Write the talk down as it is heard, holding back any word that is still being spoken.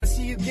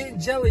getting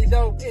jelly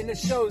though, and it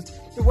shows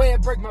the way I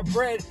break my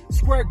bread.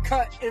 Square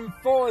cut in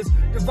fours,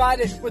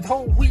 divided with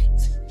whole wheat.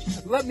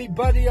 Let me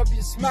buddy up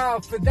your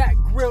smile for that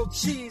grilled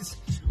cheese.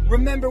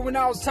 Remember when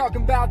I was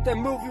talking about that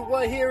movie?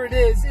 Well, here it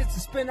is. It's a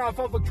spin-off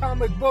of a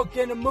comic book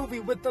and a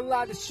movie with a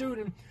lot of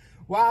shooting.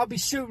 Well, I'll be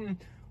shooting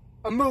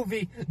a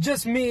movie,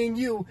 just me and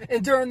you,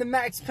 and during the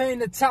Max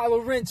Payne of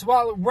tolerance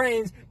while it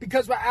rains,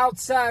 because we're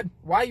outside.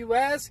 Why, you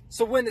ask?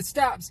 So when it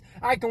stops,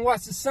 I can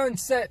watch the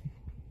sunset.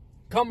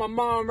 Call my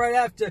mom right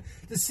after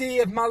to see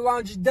if my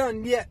laundry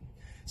done yet.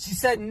 She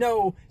said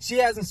no, she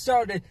hasn't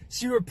started.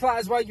 She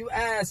replies, why you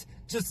ask?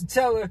 Just to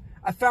tell her,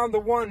 I found the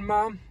one,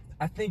 Mom.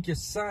 I think your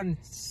son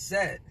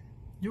said.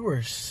 You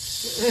were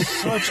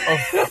such a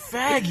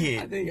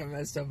faggot. I think I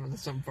messed up on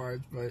some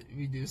parts, but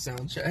we do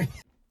sound check.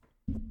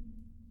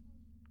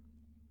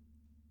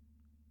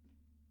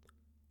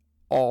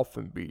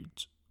 Often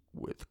Beats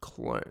with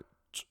Clint.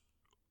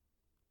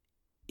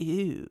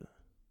 Ew.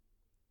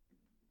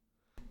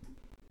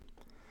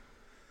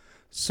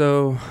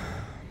 So,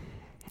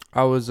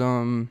 I was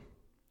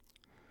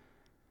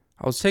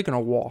taking a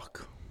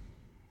walk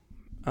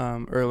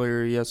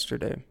earlier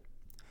yesterday,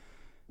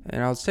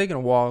 and I was taking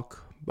a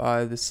walk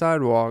by the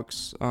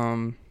sidewalks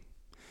in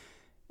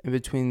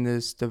between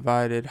this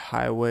divided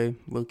highway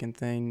looking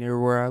thing near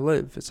where I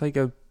live. It's like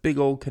a big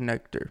old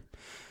connector,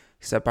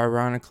 except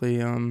ironically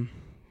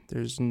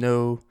there's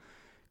no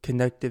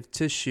connective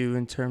tissue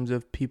in terms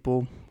of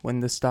people when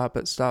to stop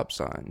at stop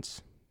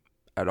signs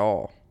at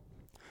all.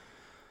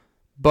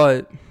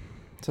 But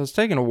so I was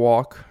taking a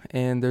walk,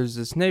 and there's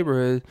this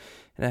neighborhood,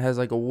 and it has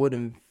like a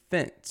wooden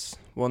fence.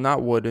 Well,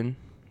 not wooden.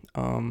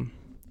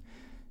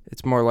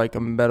 It's more like a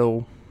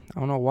metal. I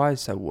don't know why I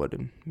said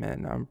wooden.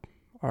 Man, I'm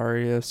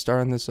already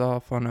starting this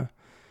off on a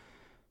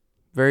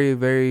very,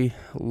 very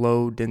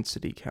low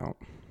density count.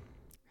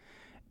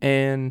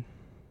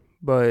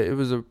 But it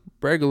was a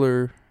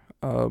regular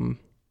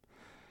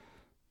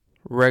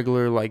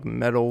like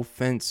metal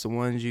fence, the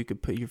ones you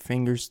could put your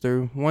fingers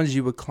through, ones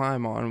you would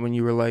climb on when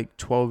you were like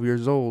 12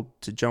 years old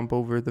to jump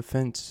over the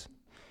fence.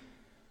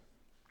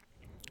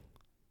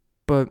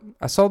 But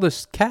I saw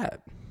this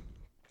cat.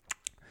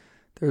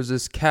 There was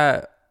this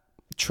cat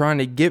trying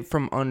to get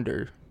from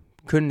under,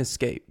 couldn't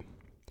escape,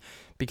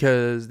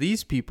 because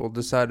these people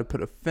decided to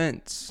put a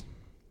fence.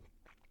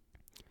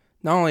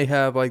 Not only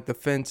have like the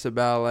fence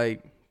about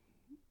like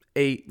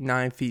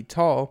 8-9 feet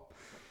tall,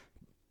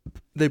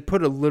 they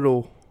put a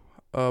little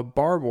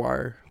barbed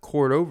wire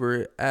cord over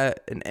it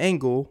at an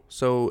angle,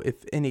 so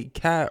if any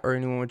cat or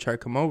anyone would try to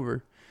come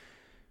over,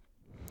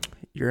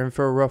 you're in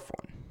for a rough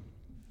one.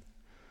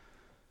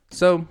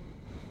 So,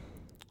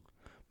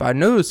 but I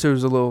noticed there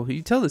was you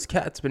can tell this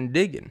cat's been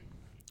digging,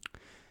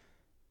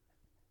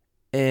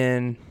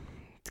 and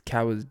the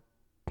cat was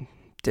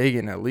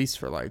digging at least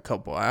for like a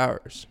couple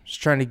hours,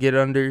 just trying to get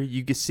under.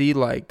 You could see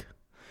like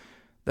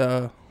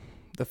the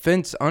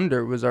fence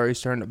under was already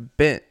starting to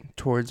bend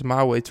towards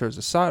my way, towards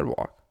the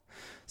sidewalk.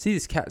 See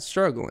this cat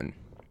struggling.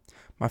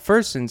 My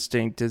first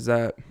instinct is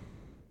that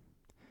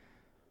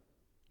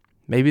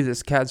maybe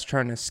this cat's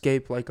trying to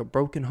escape like a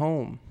broken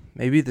home.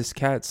 Maybe this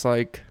cat's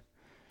like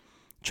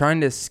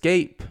trying to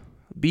escape,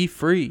 be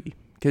free.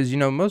 Because,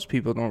 most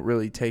people don't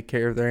really take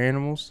care of their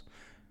animals.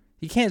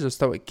 You can't just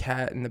throw a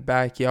cat in the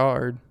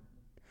backyard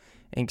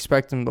and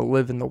expect them to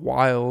live in the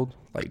wild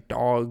like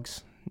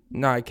dogs.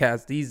 Not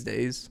cats these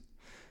days.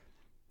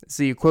 It's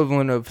the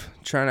equivalent of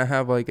trying to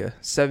have like a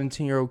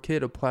 17-year-old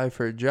kid apply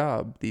for a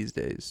job these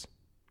days.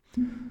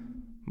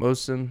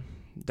 Most of them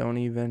don't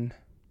even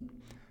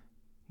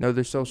know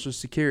their social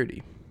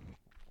security.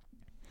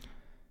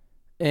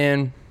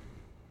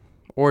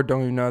 Or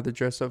don't even know how to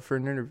dress up for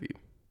an interview.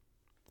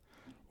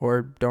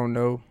 Or don't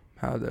know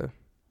how to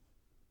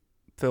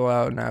fill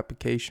out an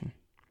application.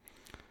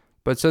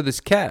 But so this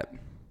cat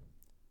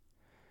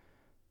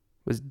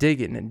was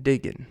digging and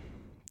digging.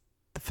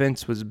 The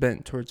fence was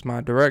bent towards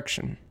my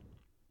direction.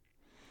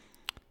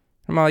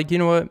 I'm like, you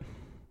know what?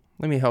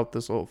 Let me help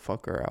this little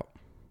fucker out.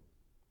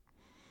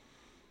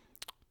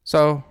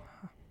 So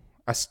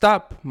I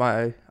stop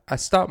my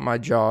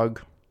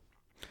jog.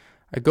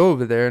 I go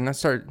over there and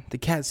the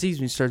cat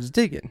sees me, starts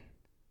digging.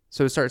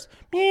 So it starts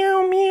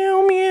meow,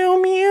 meow, meow,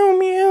 meow,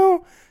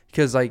 meow.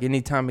 Because like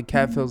anytime a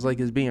cat feels like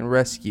it's being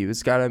rescued,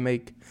 it's got to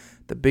make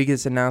the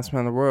biggest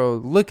announcement in the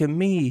world. Look at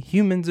me.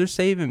 Humans are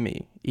saving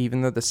me.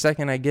 Even though the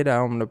second I get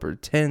out, I'm going to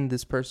pretend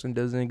this person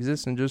doesn't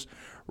exist and just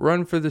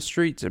run for the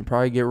streets and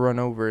probably get run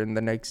over in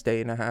the next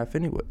day and a half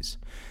anyways.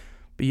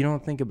 But you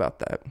don't think about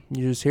that.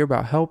 You just hear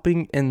about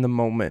helping in the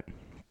moment.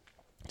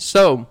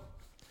 So,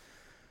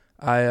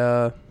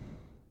 I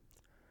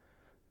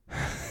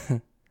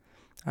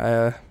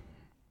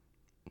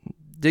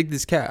dig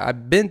this cat. I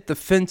bent the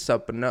fence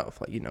up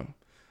enough,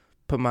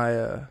 put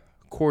my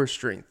core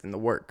strength in the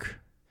work.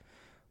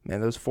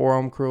 Man, those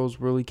forearm curls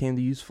really came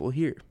to useful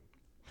here.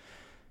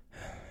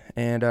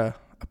 And I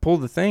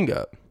pulled the thing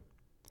up.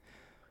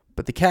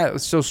 But the cat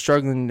was still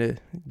struggling to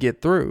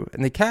get through.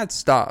 And the cat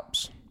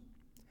stops.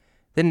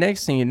 Then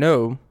next thing you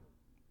know,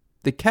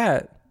 the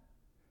cat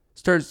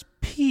starts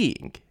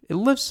peeing it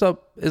lifts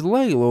up his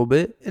leg a little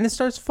bit, and it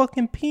starts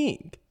fucking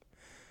peeing.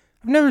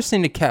 I've never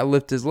seen a cat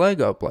lift his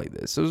leg up like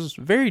this. It was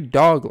very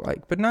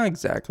dog-like, but not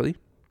exactly.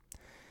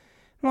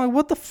 I'm like,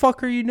 what the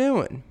fuck are you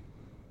doing?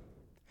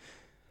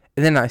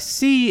 And then I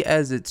see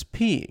as it's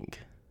peeing,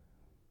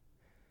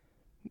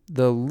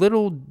 the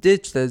little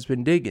ditch that's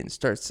been digging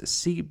starts to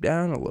seep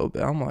down a little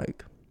bit. I'm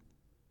like,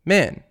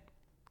 man,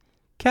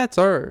 cats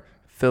are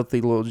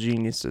filthy little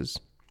geniuses.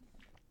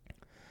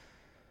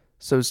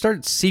 So it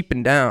starts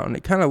seeping down.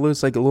 It kind of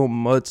looks like a little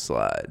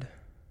mudslide.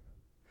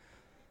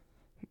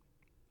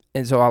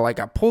 And so I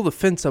pull the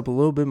fence up a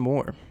little bit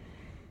more.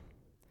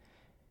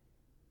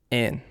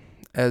 And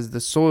as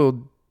the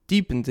soil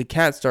deepens, the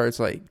cat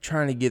starts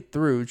trying to get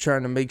through,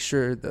 trying to make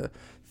sure the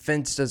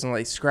fence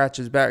doesn't scratch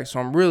his back. So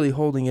I'm really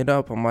holding it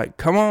up. I'm like,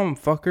 come on,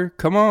 fucker,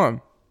 come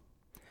on.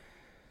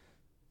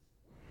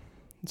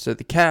 So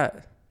the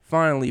cat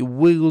finally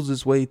wiggles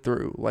his way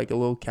through like a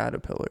little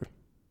caterpillar.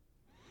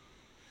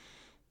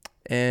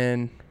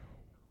 And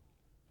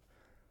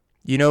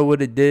you know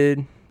what it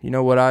did? You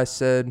know what I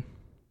said?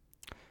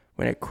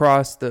 When it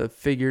crossed the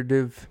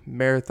figurative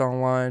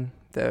marathon line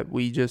that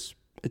we just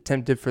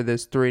attempted for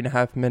this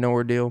 3.5 minute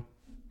ordeal,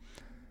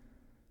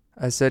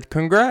 I said,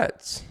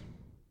 congrats.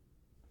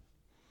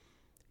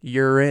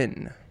 You're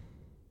in.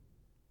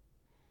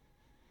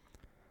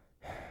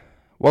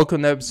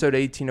 Welcome to episode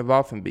 18 of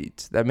Often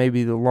Beats. That may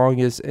be the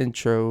longest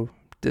intro,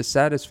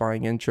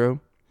 dissatisfying intro.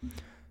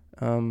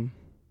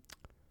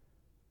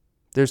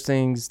 There's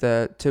things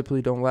that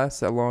typically don't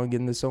last that long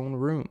in this own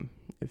room,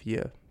 if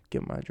you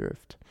get my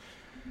drift.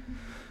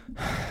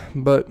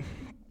 But,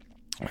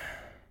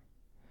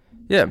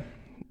 yeah,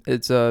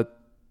 it's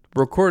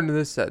recording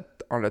this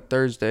on a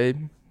Thursday.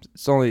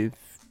 It's only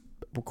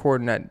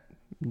recording at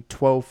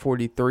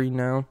 12:43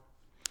 now.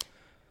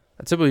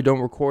 I typically don't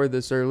record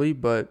this early,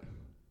 but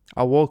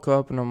I woke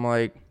up and I'm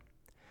like,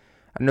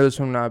 I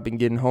noticed when I've been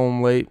getting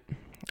home late,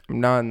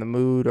 I'm not in the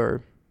mood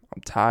or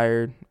I'm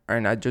tired,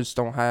 and I just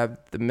don't have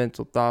the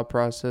mental thought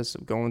process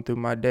of going through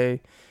my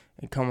day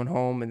and coming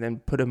home and then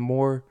putting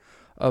more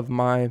of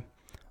my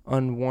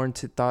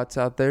unwarranted thoughts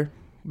out there.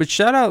 But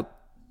shout out,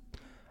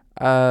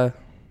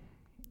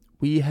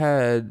 we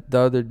had the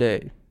other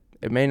day,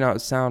 it may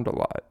not sound a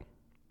lot,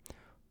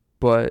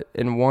 but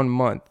in 1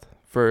 month,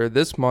 for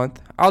this month,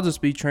 I'll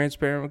just be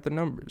transparent with the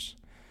numbers.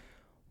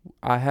 We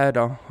had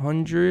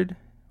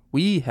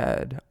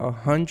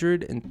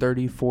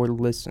 134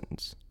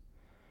 listens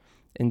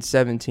in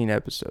 17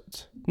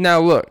 episodes.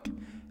 Now look,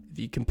 if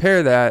you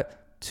compare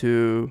that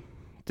to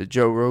the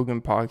Joe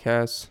Rogan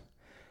podcast,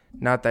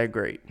 not that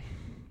great.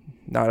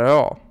 Not at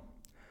all.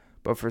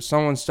 But for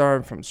someone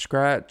starting from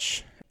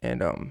scratch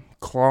and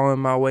clawing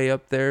my way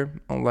up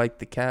there, unlike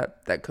the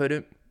cat that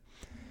couldn't,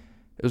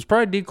 it was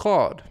probably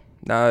declawed,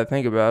 now that I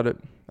think about it.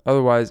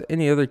 Otherwise,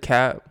 any other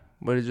cat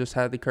would have just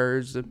had the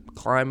courage to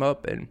climb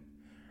up and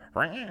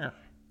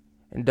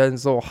done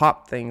his little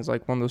hop things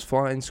like one of those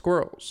flying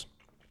squirrels.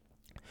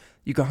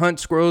 You can hunt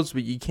squirrels,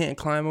 but you can't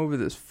climb over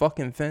this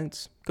fucking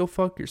fence. Go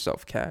fuck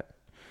yourself, cat.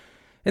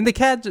 And the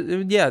cat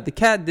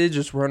did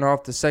just run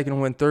off the second it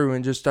went through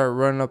and just start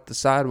running up the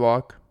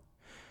sidewalk.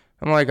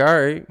 I'm like, all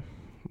right,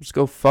 let's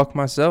go fuck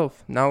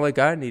myself. Not like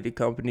I needed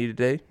company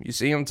today. You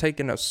see, I'm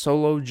taking a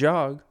solo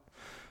jog.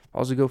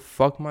 I'll just go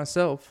fuck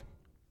myself.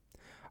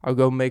 I'll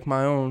go make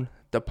my own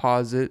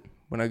deposit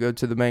when I go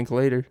to the bank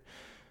later.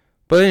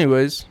 But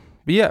anyways,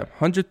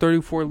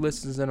 134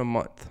 listens in a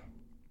month.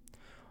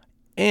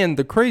 And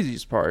the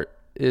craziest part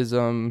is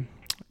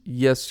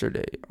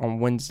yesterday, on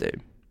Wednesday,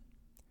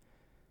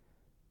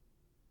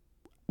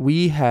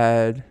 we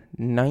had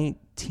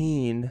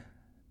 19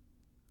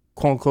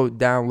 quote-unquote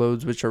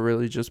downloads, which are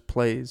really just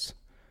plays,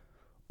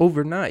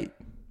 overnight.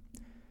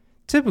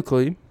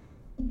 Typically,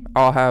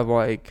 I'll have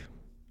I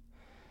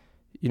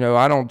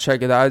don't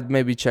check it. I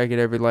maybe check it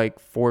every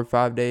 4 or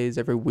 5 days,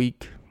 every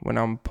week when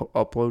I'm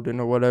uploading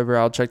or whatever.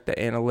 I'll check the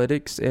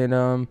analytics,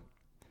 and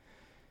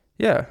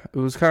it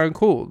was kind of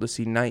cool to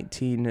see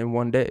 19 in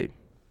one day.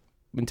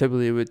 And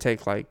typically it would take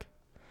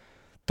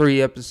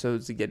 3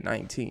 episodes to get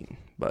 19.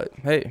 But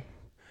hey,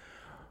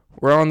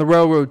 we're on the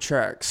railroad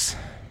tracks.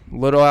 A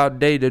little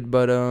outdated,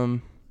 but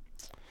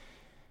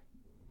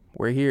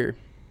we're here.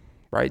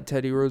 Right,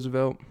 Teddy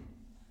Roosevelt?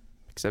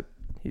 Except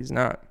he's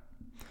not.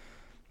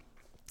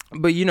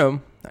 But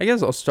I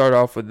guess I'll start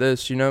off with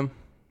this, I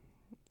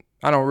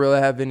don't really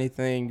have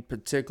anything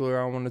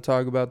particular I want to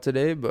talk about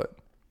today, but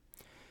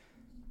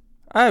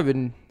I've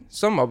been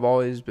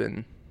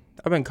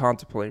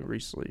contemplating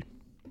recently.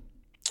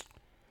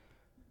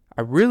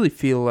 I really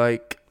feel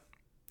like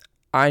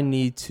I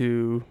need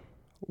to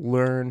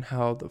learn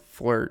how to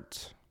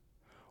flirt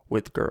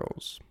with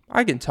girls.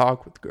 I can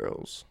talk with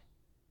girls.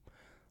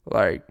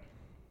 And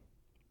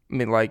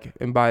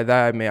by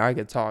that I mean I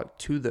can talk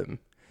to them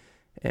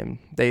and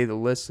they either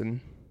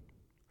listen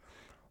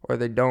or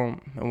they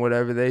don't, and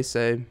whatever they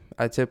say,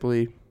 I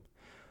typically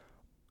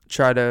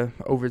try to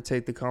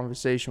overtake the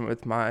conversation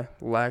with my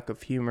lack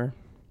of humor.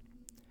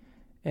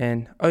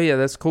 And, oh yeah,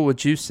 that's cool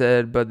what you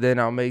said, but then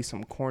I'll make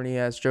some corny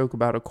ass joke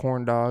about a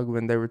corn dog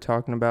when they were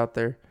talking about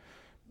their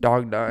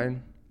dog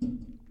dying.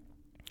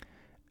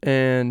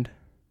 And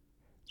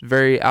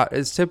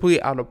it's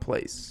typically out of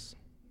place.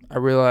 I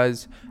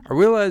realize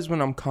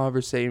when I'm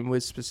conversating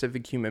with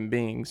specific human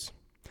beings,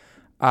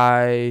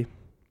 I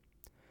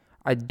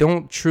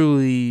don't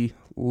truly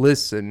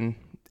listen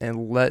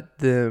and let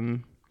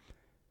them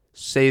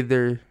say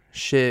their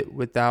shit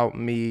without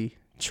me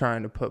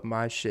trying to put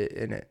my shit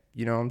in it.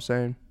 You know what I'm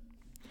saying?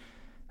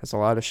 That's a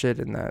lot of shit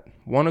in that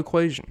one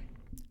equation.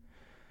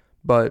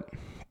 But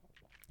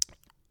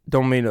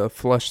don't mean to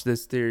flush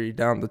this theory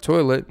down the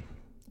toilet.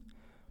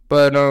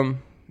 But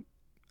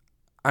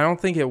I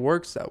don't think it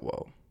works that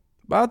well.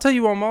 But I'll tell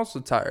you what I'm also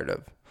tired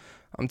of.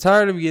 I'm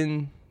tired of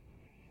getting,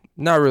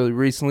 not really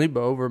recently,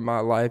 but over my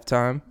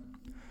lifetime,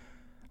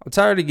 I'm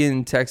tired of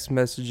getting text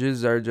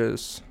messages that are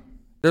just,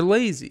 they're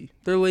lazy.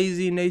 They're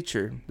lazy in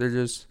nature. They're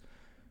just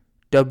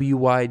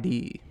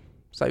WYD.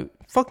 It's like,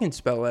 fucking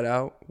spell it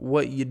out.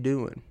 What you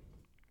doing?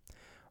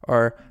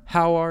 Or,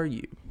 how are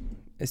you?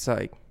 It's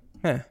like,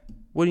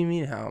 what do you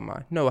mean, how am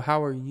I? No,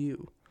 how are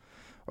you?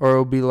 Or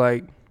it'll be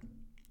like,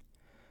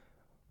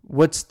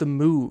 what's the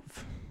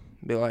move?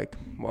 Be like,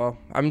 well,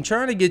 I'm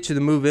trying to get you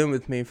to move in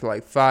with me for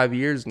like 5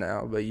 years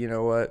now, but you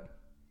know what?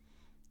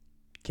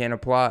 Can't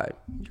apply.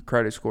 Your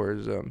credit score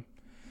is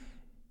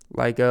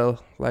like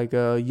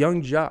a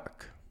young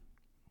jock.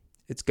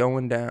 It's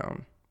going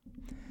down.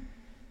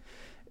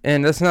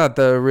 And that's not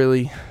the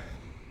really,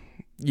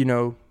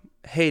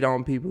 hate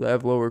on people that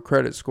have lower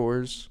credit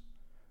scores.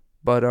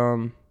 But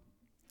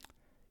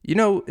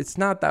it's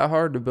not that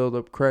hard to build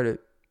up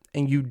credit.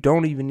 And you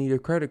don't even need a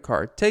credit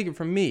card. Take it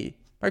from me.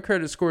 My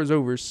credit score is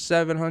over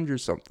 700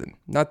 something.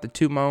 Not to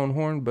toot my own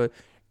horn, but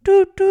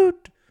toot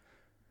toot.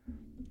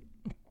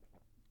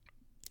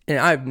 And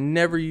I've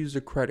never used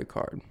a credit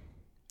card.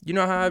 You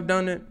know how I've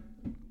done it?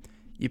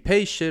 You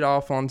pay shit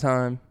off on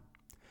time.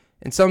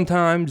 And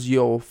sometimes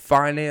you'll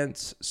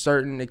finance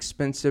certain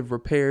expensive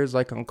repairs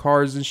like on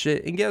cars and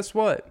shit. And guess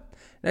what?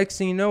 Next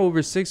thing you know,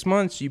 over 6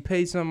 months, you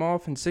pay something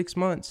off in 6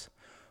 months.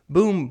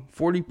 Boom,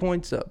 40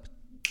 points up.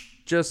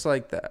 Just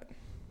like that.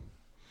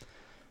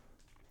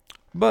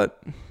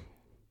 But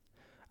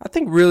I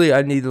think really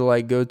I need to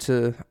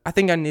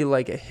I need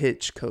like a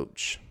hitch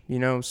coach.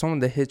 Someone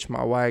to hitch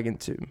my wagon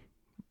to.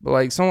 But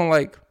like someone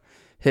like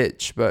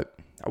Hitch. But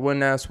I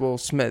wouldn't ask Will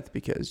Smith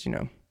because,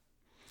 we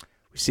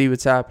see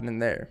what's happening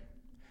there.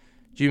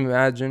 Do you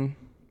imagine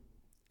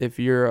if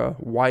your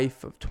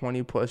wife of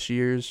 20 plus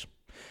years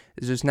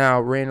is just now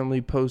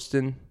randomly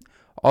posting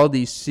all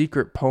these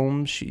secret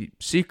poems she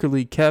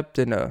secretly kept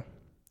in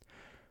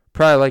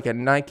probably like a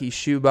Nike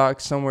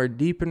shoebox somewhere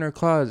deep in her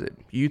closet.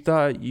 You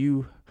thought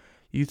you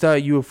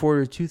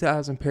afforded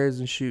 2,000 pairs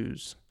of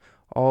shoes.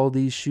 All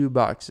these shoe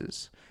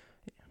boxes.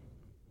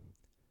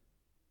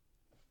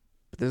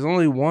 But there's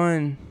only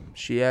one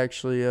she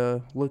actually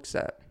looks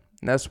at.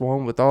 And that's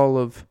one with all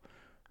of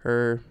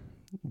her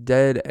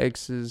dead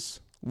ex's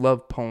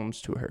love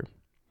poems to her.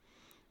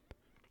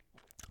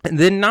 And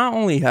then not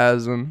only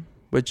has them,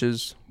 which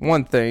is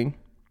one thing,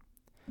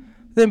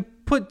 then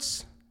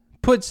puts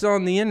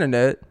on the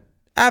internet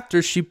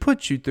after she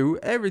put you through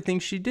everything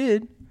she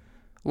did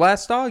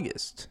last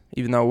August.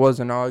 Even though it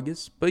wasn't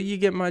August, but you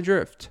get my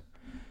drift.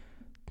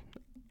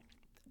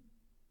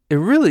 It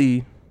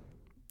really,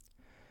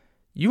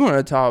 you want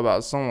to talk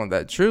about someone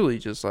that truly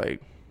just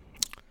like,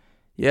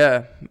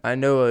 yeah, I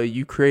know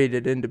you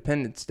created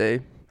Independence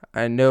Day.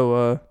 I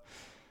know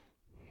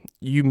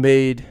you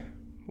made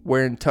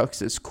wearing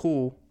tuxes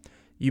cool.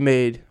 You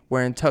made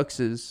wearing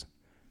tuxes,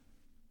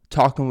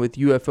 talking with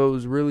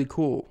UFOs really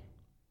cool.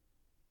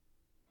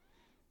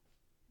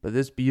 But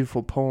this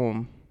beautiful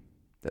poem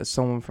that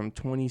someone from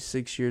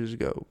 26 years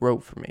ago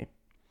wrote for me,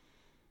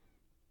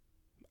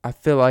 I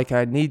feel like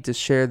I need to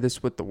share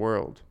this with the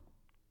world.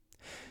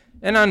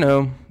 And I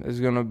know there's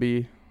going to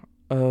be,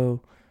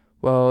 oh,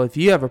 well, if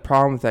you have a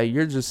problem with that,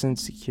 you're just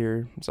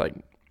insecure. It's like,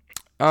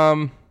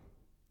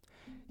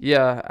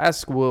 yeah,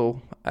 ask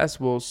Will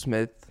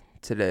Smith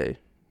today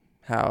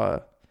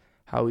how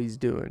he's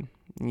doing.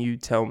 And you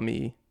tell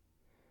me,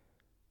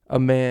 a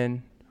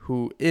man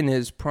who in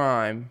his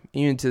prime,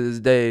 even to this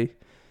day,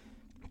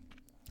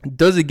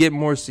 doesn't get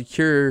more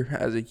secure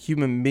as a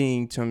human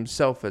being to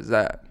himself as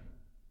that.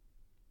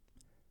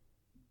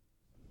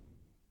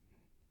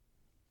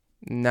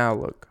 Now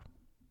look,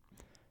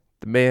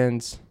 the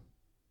man's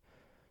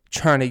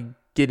trying to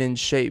get in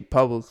shape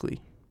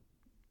publicly,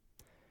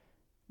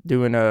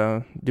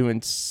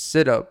 doing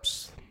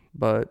sit-ups,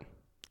 but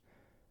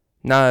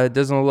nah, it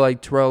doesn't look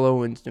like Terrell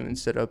Owens doing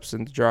sit-ups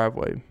in the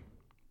driveway.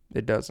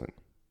 It doesn't.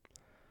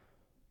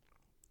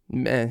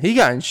 Man, he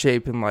got in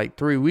shape in like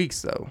 3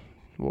 weeks though.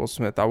 Will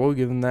Smith, I will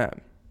give him that.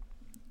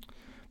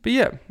 But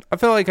yeah, I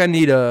feel like I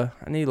need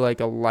like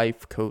a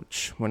life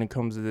coach when it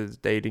comes to this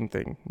dating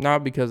thing.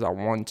 Not because I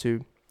want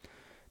to.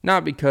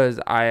 Not because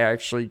I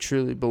actually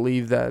truly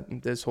believe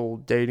that this whole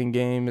dating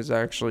game is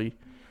actually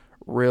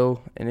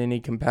real in any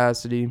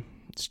capacity.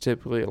 It's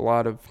typically a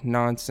lot of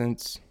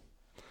nonsense.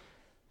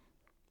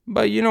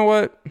 But you know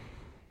what?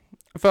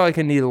 I feel like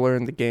I need to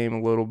learn the game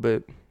a little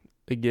bit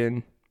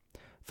again. I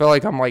feel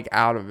like I'm like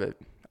out of it.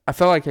 I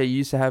felt like I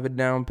used to have it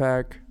down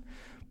pack.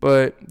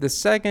 But the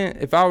second,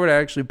 if I were to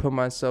actually put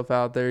myself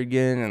out there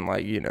again and,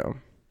 like, you know,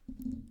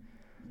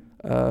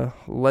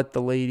 let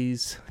the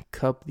ladies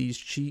cup these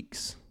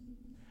cheeks,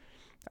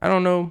 I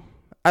don't know.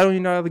 I don't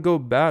even know how to go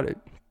about it.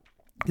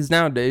 Because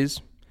nowadays,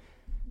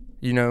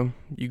 you know,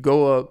 you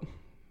go up.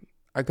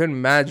 I couldn't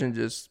imagine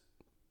just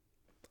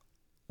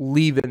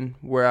leaving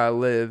where I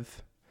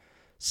live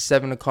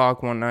 7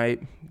 o'clock one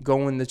night,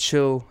 going to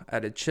chill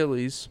at a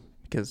Chili's,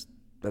 because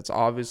that's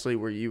obviously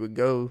where you would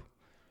go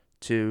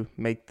to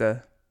make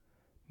the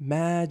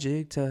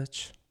magic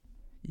touch.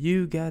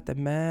 You got the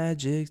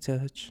magic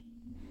touch.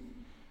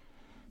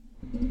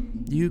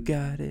 You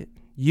got it.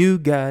 You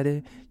got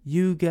it.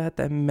 You got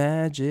that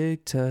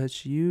magic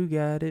touch. You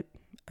got it.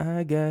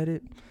 I got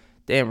it.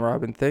 Damn,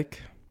 Robin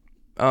Thicke.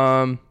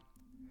 Yeah.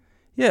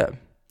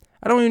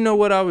 I don't even know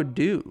what I would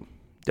do.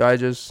 Do I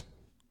just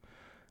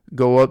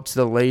go up to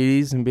the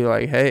ladies and be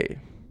like, hey,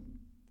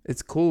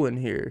 it's cool in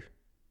here,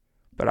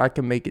 but I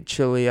can make it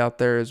chilly out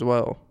there as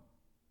well?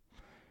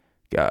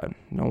 God,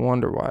 no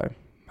wonder why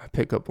my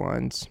pickup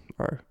lines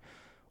are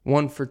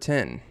 1 for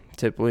 10,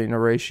 typically in a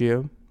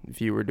ratio,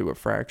 if you were to do a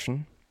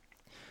fraction.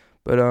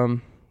 But, I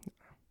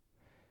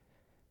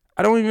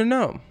don't even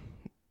know.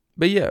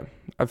 But yeah,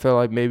 I feel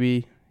like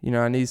maybe, you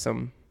know, I need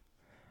some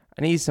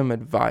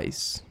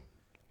advice,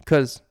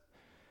 because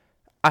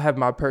I have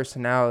my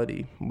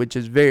personality, which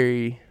is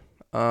very,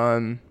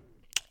 what's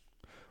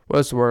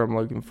the word I'm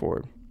looking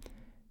for?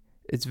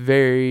 It's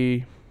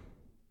very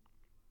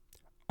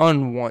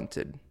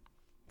unwanted,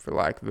 for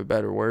lack of a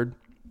better word.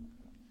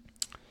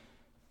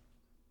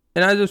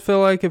 And I just feel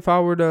like if I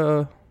were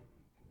to,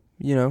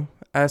 you know,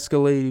 ask a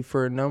lady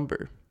for a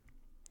number,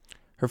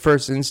 her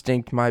first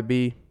instinct might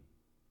be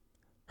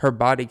her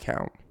body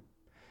count.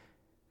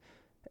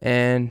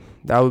 And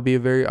that would be a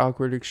very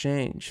awkward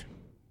exchange.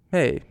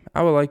 Hey,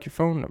 I would like your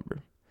phone number.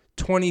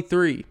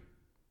 23.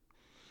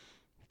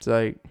 It's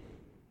like,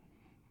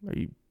 are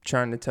you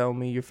trying to tell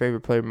me your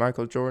favorite player,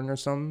 Michael Jordan or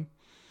something?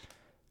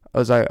 I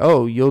was like,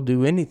 oh, you'll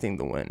do anything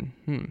to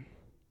win.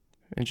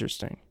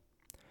 Interesting.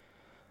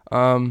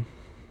 I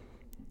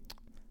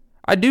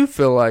do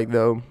feel like,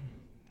 though,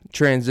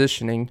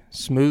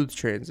 smooth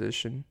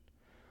transition,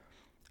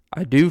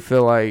 I do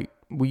feel like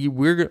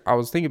I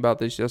was thinking about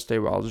this yesterday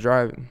while I was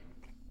driving.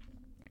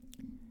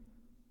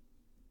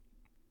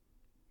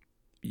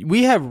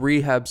 We have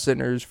rehab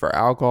centers for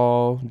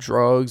alcohol,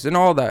 drugs, and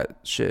all that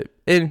shit.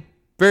 And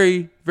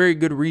very, very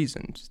good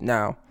reasons.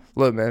 Now,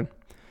 look, man,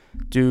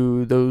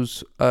 do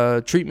those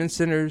treatment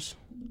centers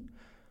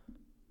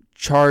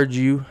charge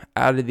you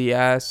out of the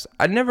ass?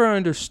 I never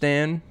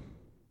understand.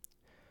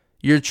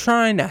 You're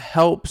trying to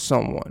help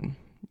someone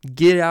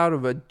get out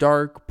of a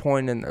dark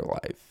point in their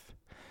life.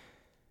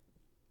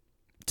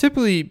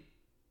 Typically,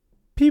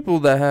 people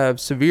that have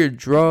severe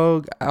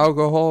drug,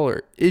 alcohol,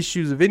 or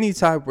issues of any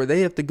type where they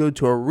have to go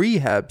to a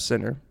rehab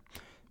center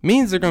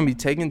means they're going to be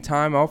taking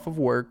time off of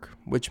work,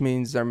 which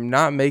means they're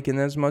not making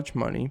as much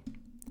money.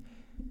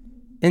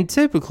 And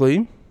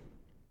typically,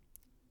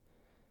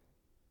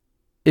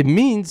 it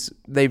means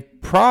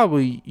they've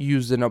probably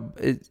used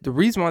the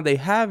reason why they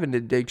have an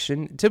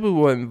addiction, typically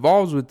what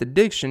involves with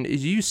addiction,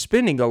 is you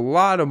spending a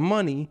lot of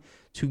money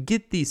to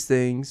get these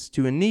things,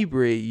 to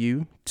inebriate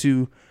you,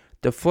 to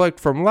deflect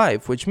from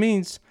life, which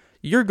means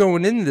you're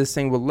going into this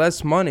thing with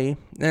less money,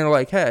 and they're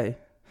like, hey,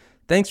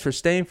 thanks for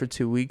staying for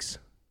 2 weeks.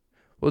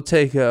 We'll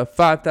take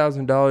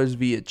 $5,000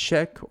 via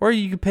check, or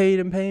you can pay it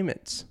in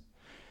payments.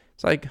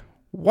 It's like,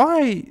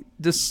 why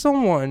is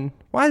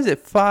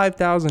it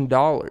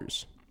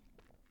 $5,000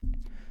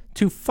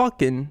 to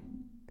fucking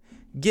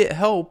get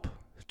help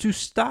to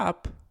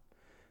stop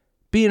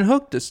being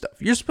hooked to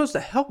stuff? You're supposed to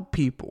help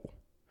people.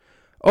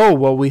 Oh,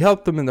 well, we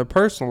help them in their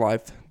personal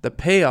life. The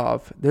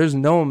payoff, there's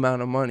no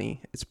amount of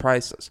money. It's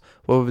priceless.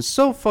 Well, if it's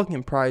so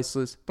fucking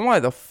priceless, then why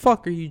the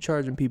fuck are you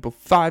charging people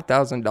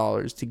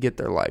 $5,000 to get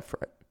their life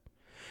right?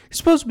 You're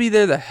supposed to be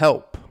there to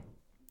help.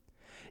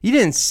 You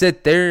didn't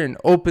sit there and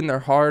open their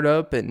heart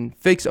up and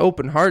fix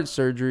open heart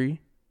surgery.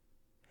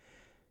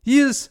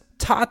 You just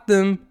taught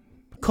them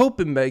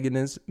coping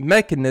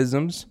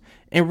mechanisms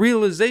and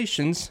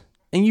realizations,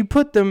 and you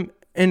put them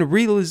in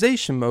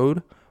realization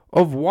mode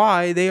of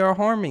why they are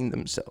harming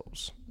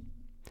themselves.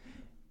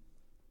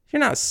 You're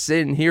not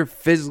sitting here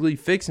physically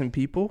fixing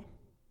people.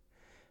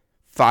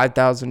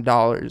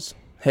 $5,000.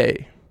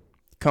 Hey,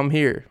 come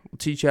here. We'll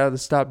teach you how to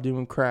stop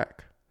doing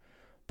crack.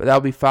 But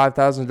that'll be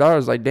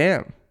 $5,000. Like,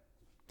 damn.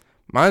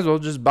 Might as well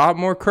just buy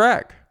more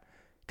crack.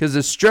 Because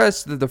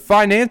the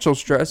financial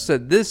stress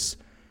that this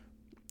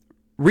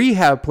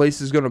rehab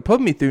place is going to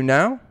put me through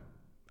now,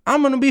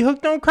 I'm going to be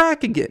hooked on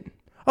crack again.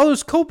 All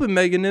those coping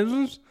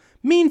mechanisms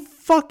mean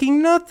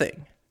fucking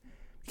nothing.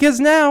 Because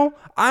now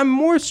I'm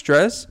more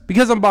stressed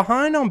because I'm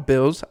behind on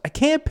bills. I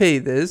can't pay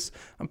this.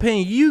 I'm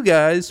paying you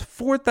guys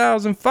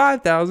 $4,000,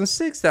 $5,000,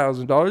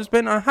 $6,000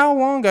 depending on how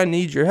long I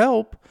need your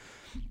help.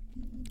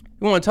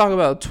 You want to talk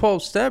about a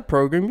 12-step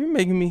program? I'm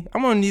going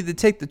to need to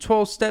take the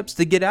 12 steps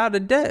to get out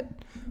of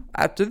debt.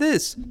 After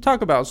this,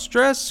 talk about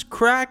stress,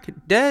 crack,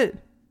 debt.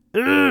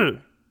 Ugh.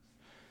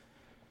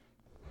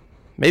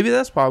 Maybe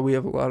that's why we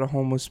have a lot of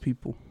homeless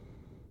people.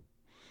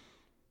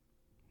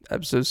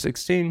 Episode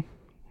 16.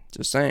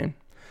 Just saying.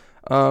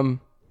 Man,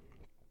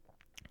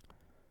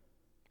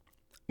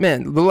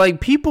 but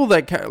like people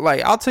that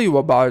like, I'll tell you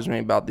what bothers me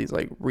about these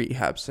like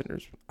rehab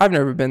centers. I've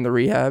never been to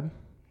rehab.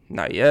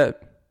 Not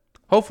yet.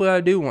 Hopefully I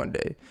do one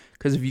day.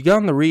 Because if you got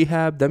in the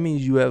rehab, that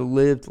means you have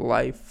lived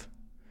life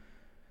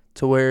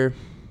to where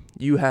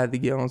you had to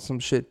get on some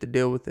shit to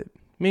deal with it.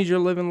 It means you're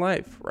living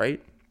life,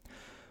 right?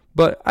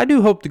 But I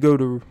do hope to go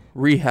to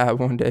rehab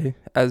one day.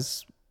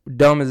 As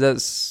dumb as that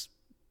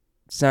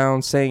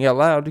sounds saying out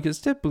loud. Because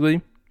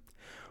typically,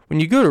 when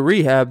you go to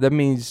rehab, that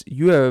means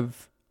you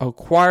have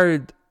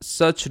acquired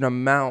such an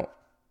amount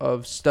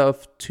of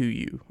stuff to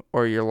you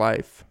or your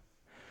life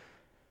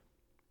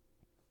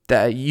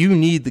that you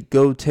need to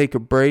go take a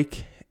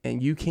break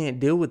and you can't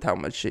deal with how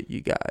much shit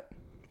you got.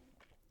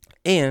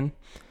 But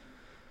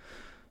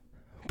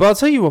I'll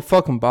tell you what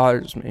fucking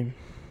bothers me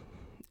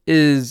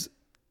is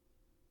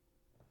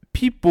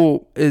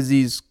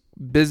these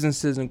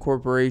businesses and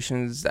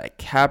corporations that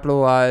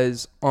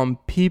capitalize on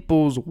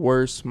people's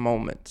worst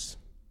moments.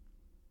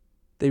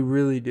 They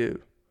really do.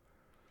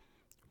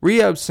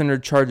 Rehab center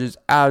charges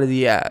out of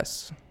the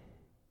ass.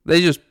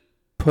 They just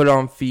put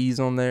on fees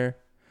on there.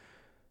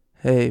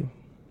 Hey,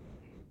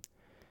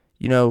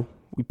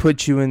 we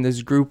put you in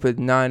this group of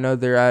 9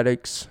 other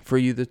addicts for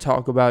you to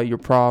talk about your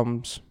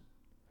problems.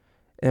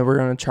 And we're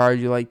going to charge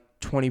you like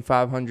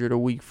 $2,500 a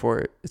week for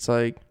it. It's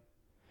like,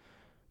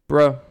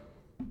 bruh,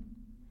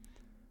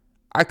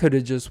 I could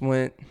have just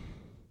went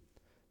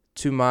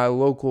to my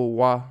local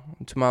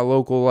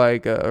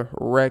like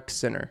rec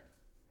center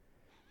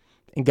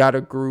and got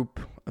a group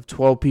of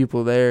 12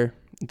 people there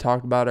and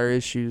talked about our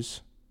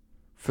issues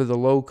for the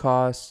low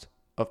cost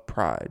of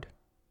pride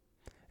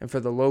and for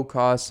the low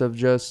cost of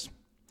just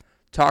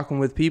talking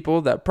with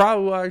people that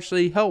probably will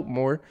actually help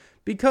more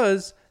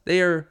because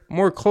they are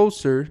more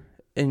closer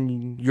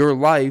in your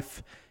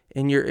life,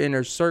 in your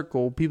inner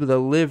circle, people that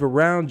live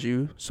around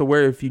you. So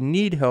where if you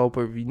need help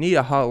or if you need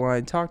a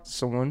hotline, talk to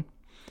someone,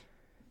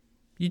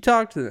 you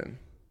talk to them.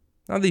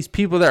 Not these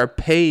people that are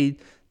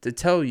paid to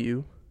tell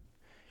you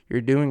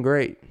you're doing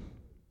great.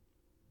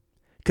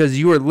 Because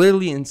you are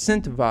literally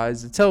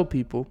incentivized to tell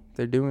people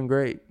they're doing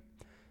great.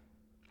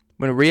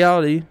 When in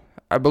reality,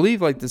 I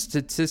believe like the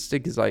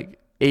statistic is like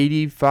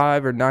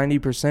 85 or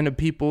 90% of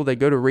people that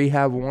go to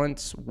rehab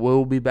once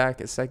will be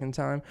back a second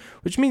time,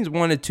 which means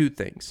one of two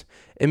things.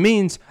 It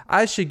means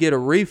I should get a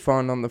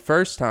refund on the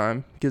first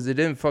time because it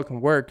didn't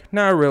fucking work.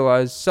 Now I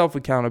realize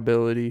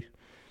self-accountability.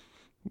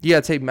 You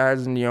gotta take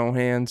matters in your own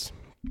hands.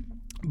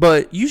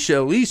 But you should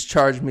at least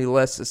charge me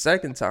less the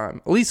second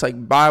time. At least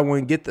like buy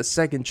one, get the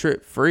second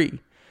trip free.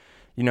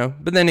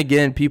 But then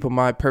again, people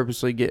might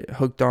purposely get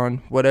hooked on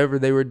whatever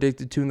they were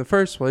addicted to in the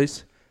first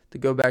place to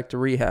go back to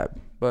rehab.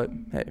 But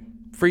hey,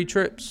 free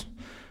trips.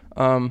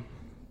 Not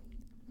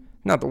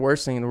the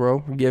worst thing in the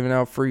world. We're giving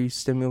out free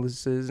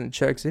stimuluses and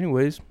checks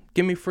anyways.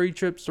 Give me free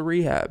trips to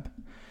rehab.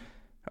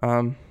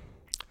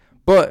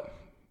 But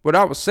what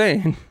I was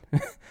saying,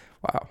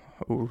 wow,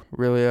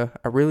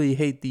 I really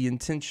hate the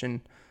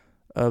intention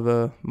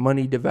of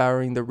money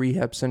devouring the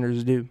rehab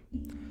centers do.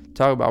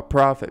 Talk about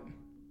profit.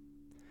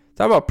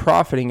 Talk about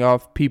profiting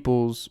off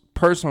people's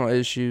personal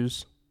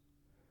issues.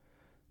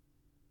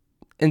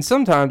 And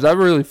sometimes I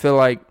really feel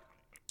like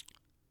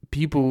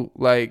people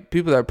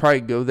that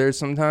probably go there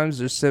sometimes,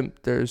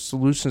 their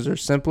solutions are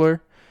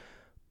simpler.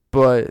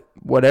 But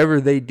whatever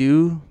they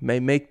do may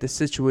make the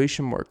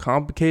situation more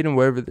complicated,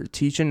 whatever they're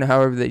teaching,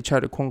 however they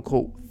try to quote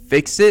unquote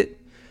fix it,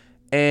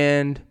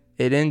 and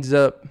it ends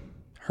up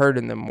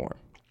hurting them more.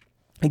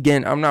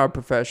 Again, I'm not a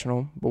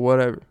professional, but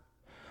whatever.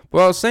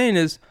 What I was saying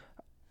is,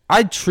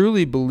 I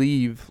truly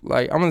believe,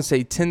 like, I'm going to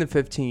say 10 to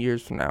 15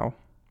 years from now,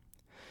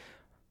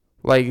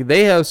 like,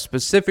 they have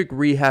specific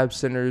rehab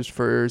centers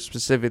for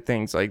specific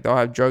things. Like, they'll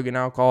have drug and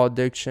alcohol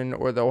addiction,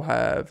 or they'll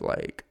have,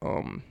 like,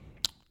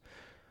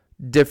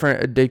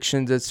 different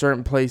addictions at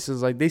certain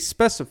places. Like, they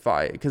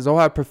specify it, because they'll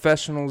have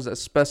professionals that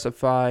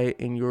specify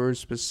in your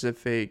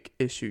specific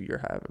issue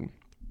you're having.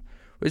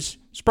 Which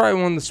is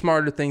probably one of the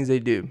smarter things they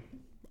do,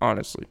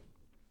 honestly.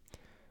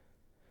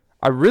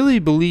 I really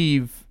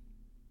believe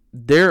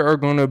there are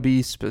going to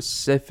be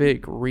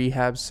specific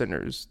rehab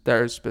centers that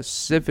are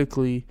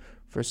specifically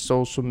for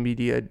social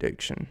media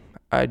addiction.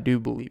 I do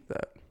believe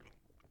that.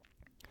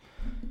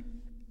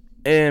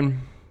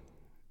 And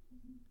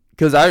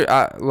because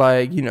I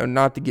like,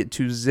 not to get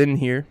too zen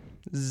here.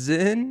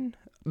 Zen?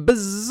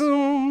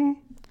 Bazoom.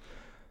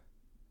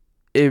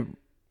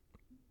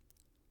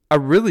 I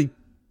really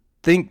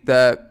think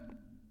that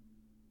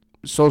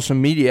social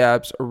media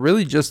apps are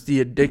really just the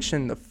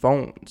addiction to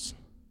phones.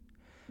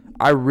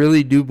 I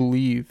really do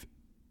believe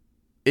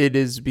it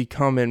is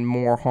becoming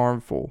more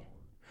harmful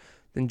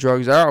than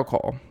drugs or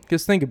alcohol.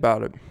 Because think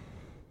about it.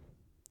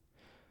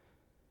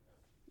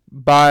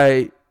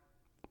 By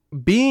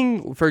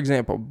being, for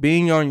example,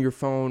 being on your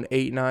phone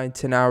 8, 9,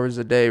 10 hours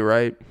a day,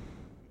 right?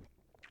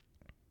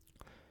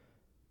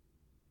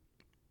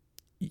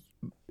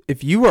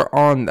 If you are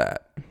on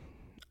that,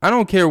 I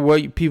don't care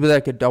what people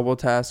that could double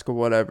task or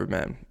whatever,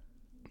 man.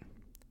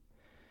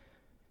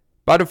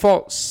 By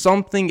default,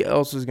 something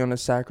else is going to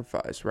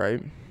sacrifice,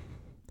 right?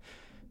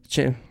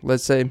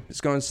 Let's say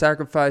it's going to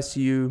sacrifice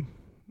you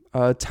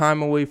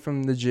time away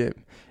from the gym.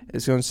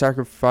 It's going to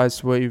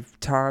sacrifice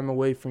time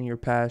away from your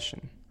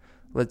passion.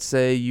 Let's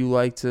say you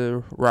like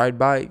to ride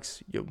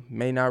bikes. You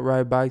may not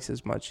ride bikes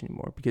as much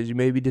anymore because you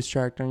may be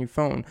distracted on your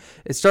phone.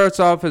 It starts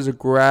off as a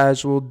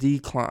gradual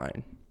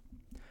decline,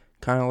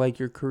 kind of like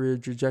your career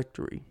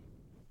trajectory.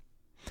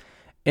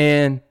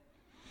 And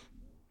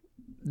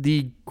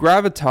the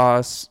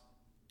gravitas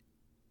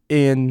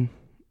in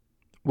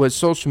what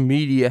social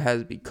media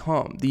has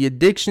become, the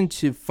addiction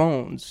to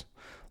phones,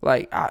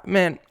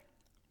 and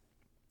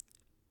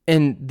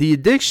the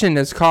addiction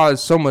has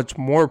caused so much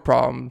more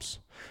problems.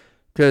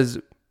 Because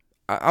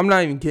I'm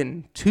not even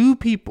kidding. 2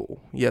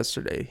 people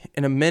yesterday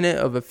in a minute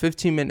of a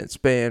 15-minute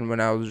span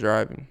when I was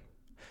driving.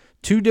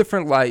 2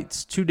 different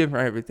lights, 2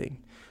 different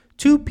everything.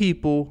 2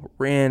 people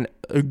ran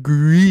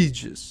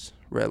egregious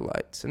red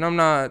lights. And I'm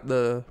not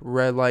the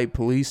red light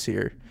police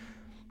here.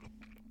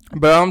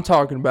 But I'm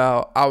talking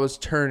about I was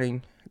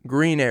turning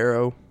green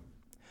arrow.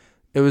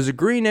 It was a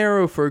green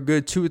arrow for a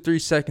good 2 or 3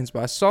 seconds.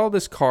 But I saw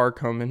this car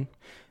coming.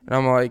 And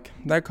I'm like,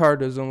 that car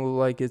doesn't look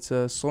like it's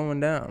slowing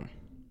down.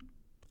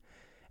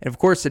 And of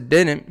course it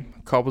didn't.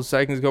 A couple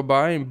seconds go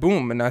by and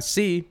boom, and I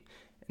see,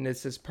 and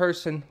it's this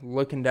person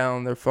looking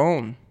down their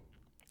phone,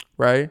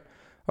 right?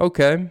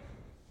 Okay.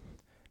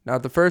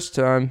 Not the first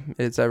time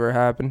it's ever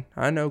happened.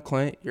 I know,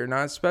 Clint, you're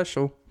not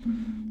special.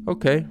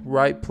 Okay,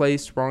 right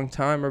place, wrong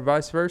time, or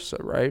vice versa,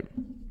 right?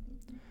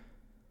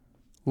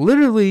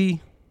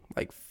 Literally,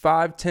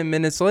 5-10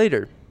 minutes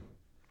later,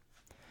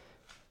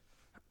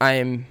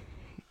 I'm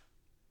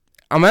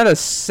at a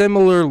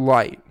similar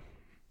light.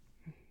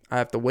 I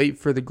have to wait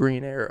for the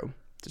green arrow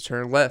to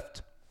turn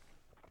left.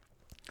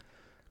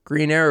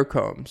 Green arrow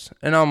comes.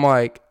 And I'm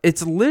like,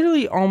 it's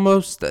literally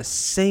almost the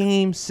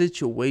same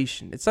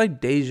situation. It's like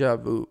deja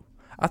vu.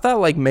 I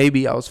thought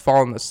maybe I was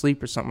falling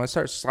asleep or something. I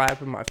started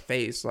slapping my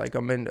face like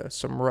I'm into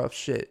some rough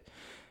shit.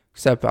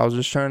 Except I was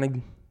just trying to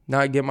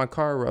not get my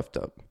car roughed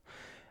up.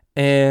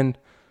 And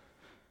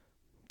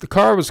the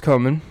car was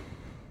coming.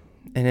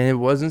 And it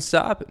wasn't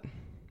stopping.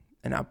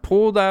 And I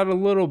pulled out a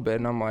little bit.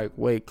 And I'm like,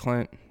 wait,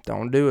 Clint,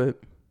 don't do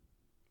it.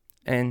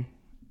 And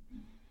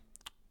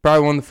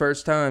probably one of the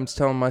first times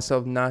telling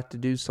myself not to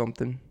do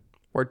something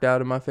worked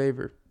out in my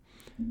favor.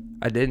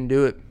 I didn't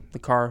do it. The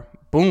car,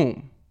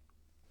 boom,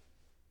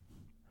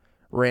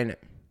 ran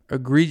it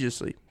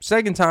egregiously.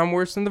 Second time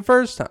worse than the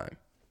first time.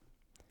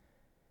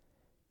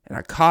 And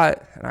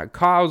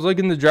I was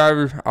looking at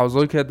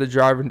the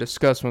driver and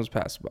disgust was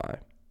passing by.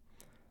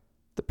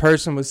 The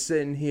person was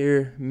sitting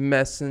here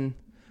messing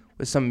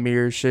with some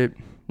mirror shit.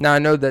 Now I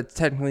know that's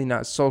technically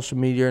not social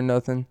media or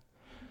nothing.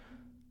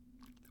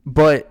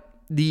 But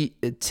the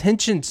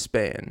attention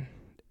span,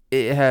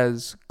 it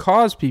has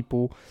caused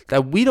people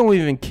that we don't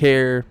even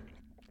care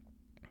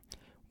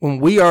when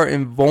we are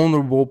in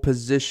vulnerable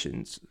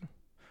positions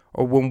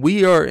or when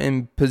we are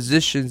in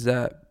positions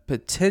that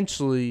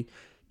potentially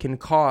can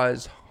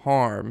cause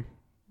harm,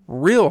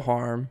 real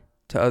harm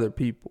to other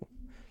people,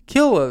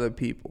 kill other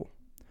people,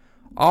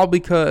 all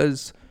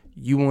because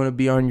you want to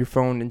be on your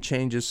phone and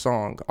change a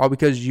song. All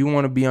because you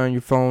want to be on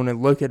your phone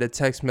and look at a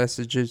text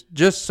messages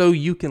just so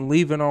you can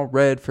leave it on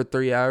read for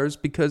 3 hours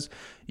because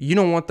you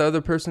don't want the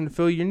other person to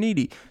feel you're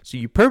needy. So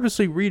you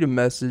purposely read a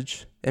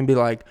message and be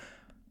like,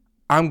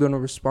 I'm going to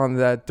respond to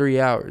that in 3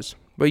 hours.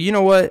 But you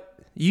know what?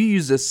 You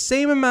use the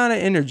same amount of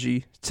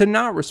energy to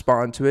not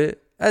respond to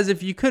it as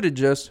if you could have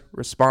just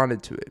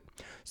responded to it.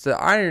 So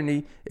the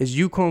irony is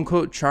you, quote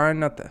unquote,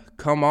 trying not to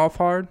come off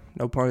hard,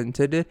 no pun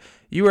intended.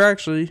 You were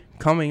actually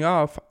coming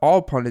off,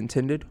 all pun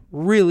intended,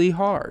 really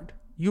hard.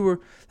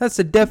 That's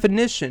the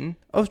definition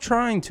of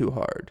trying too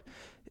hard.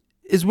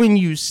 Is when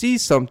you see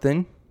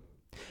something,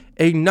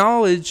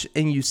 acknowledge,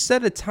 and you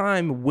set a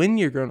time when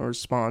you're going to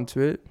respond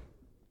to it,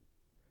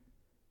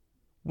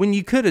 when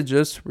you could have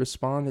just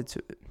responded to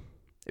it.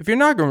 If you're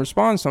not going to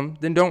respond to something,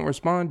 then don't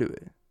respond to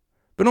it.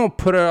 But don't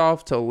put it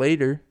off till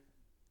later.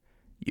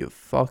 You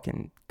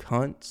fucking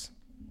cunts.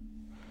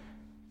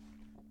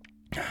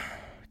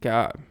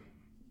 God.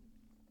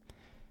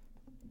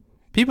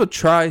 People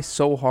try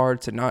so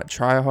hard to not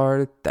try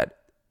hard that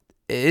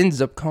it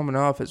ends up coming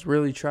off as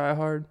really try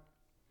hard.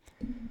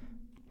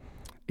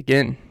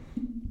 Again,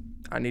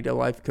 I need a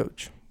life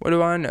coach. What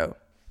do I know?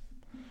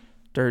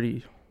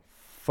 Dirty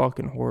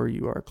fucking whore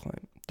you are,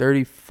 Clint.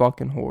 Dirty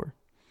fucking whore.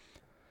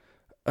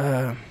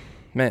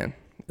 Man,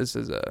 this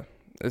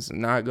is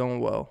not going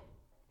well.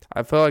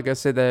 I feel like I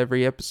say that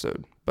every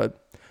episode,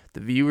 but the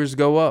viewers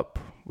go up,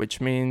 which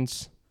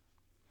means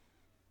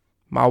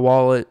my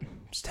wallet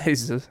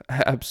stays the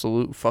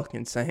absolute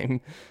fucking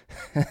same.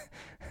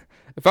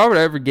 If I were to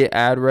ever get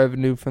ad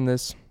revenue from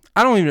this,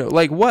 I don't even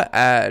know, what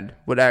ad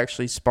would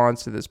actually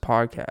sponsor this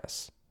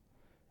podcast?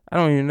 I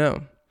don't even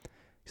know.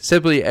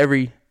 Simply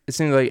it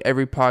seems like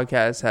every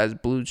podcast has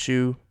Blue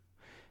Chew,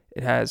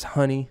 it has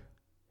Honey,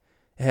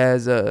 it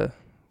has,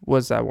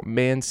 what's that one,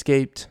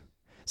 Manscaped,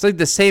 It's like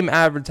the same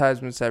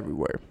advertisements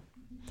everywhere.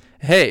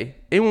 Hey,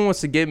 anyone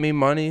wants to give me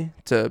money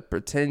to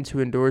pretend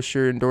to endorse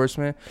your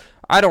endorsement?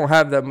 I don't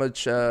have that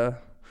much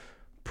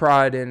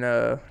pride and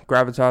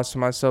gravitas to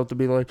myself to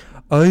be like,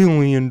 I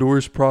only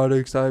endorse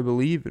products I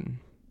believe in.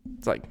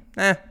 It's like,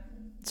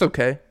 it's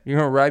okay. You're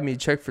going to write me a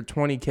check for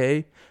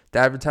 $20K to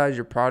advertise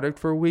your product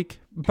for a week?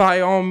 By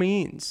all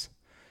means.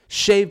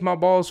 Shave my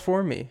balls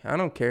for me. I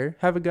don't care.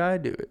 Have a guy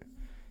do it.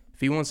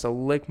 If he wants to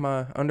lick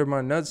under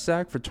my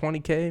nutsack for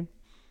 $20K,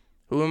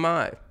 who am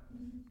I?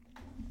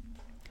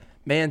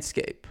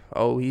 Manscape.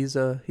 Oh, he's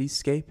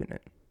scaping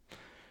it.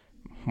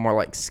 More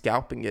like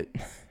scalping it.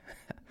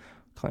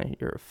 Clint,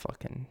 you're a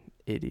fucking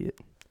idiot.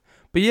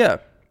 But yeah,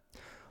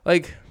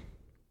 like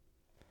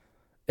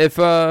if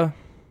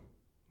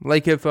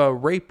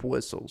rape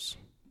whistles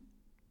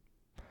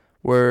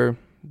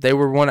they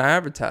were want to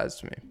advertise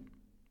to me.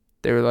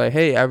 They were like,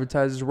 hey,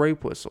 advertise this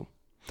rape whistle.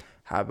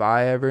 Have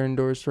I ever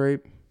endorsed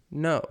rape?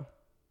 No.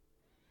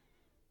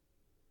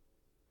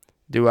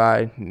 Do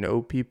I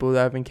know people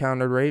that have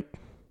encountered rape?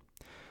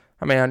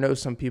 I mean, I know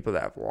some people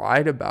that have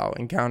lied about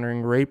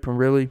encountering rape and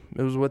really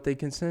it was what they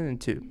consented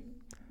to.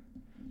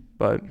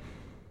 But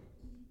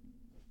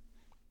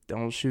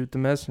don't shoot the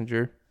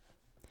messenger.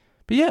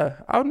 But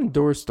yeah, I would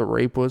endorse the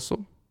rape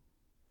whistle.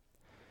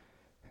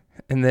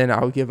 And then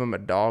I'll give them a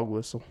dog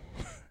whistle.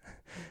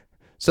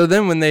 So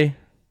then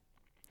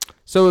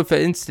if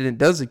an incident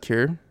does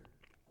occur,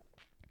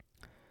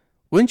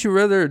 wouldn't you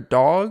rather a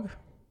dog?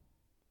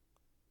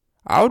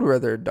 I would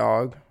rather a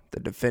dog to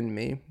defend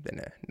me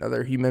than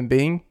another human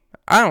being.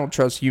 I don't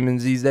trust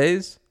humans these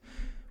days.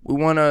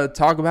 We want to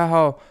talk about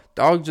how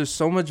dogs are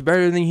so much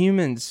better than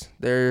humans.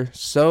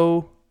 Dogs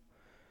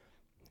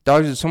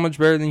are so much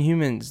better than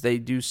humans. They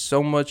do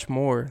so much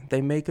more.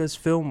 They make us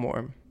feel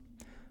more.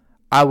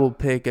 I will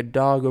pick a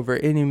dog over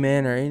any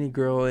man or any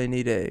girl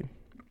any day.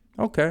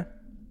 Okay.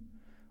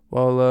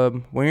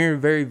 Well, when you're in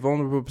a very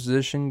vulnerable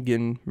position,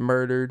 getting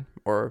murdered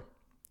or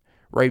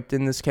raped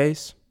in this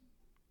case,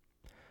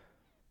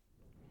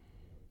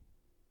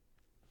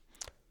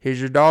 here's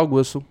your dog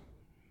whistle.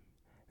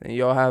 And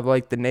you'll have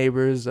like the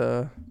neighbor's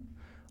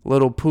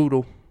little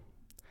poodle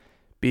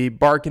be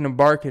barking and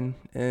barking,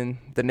 and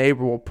the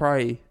neighbor will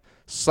probably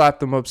slap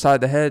them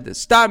upside the head to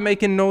stop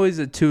making noise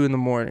at 2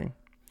 a.m.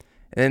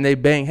 And then they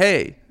bang,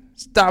 hey,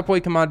 stop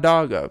waking my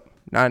dog up,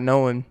 not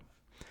knowing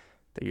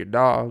that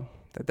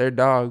their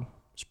dog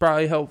is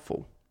probably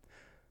helpful.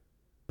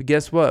 But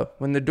guess what?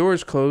 When the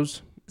doors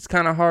close, it's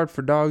kind of hard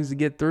for dogs to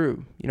get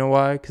through. You know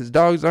why? Because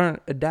dogs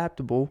aren't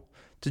adaptable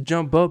to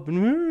jump up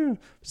and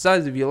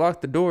besides, if you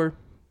lock the door,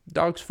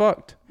 dog's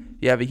fucked.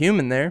 You have a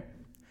human there,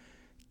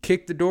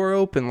 kick the door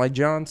open like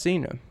John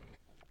Cena.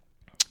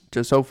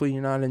 Just hopefully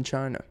you're not in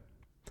China,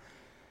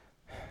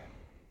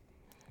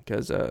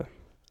 because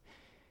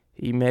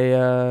he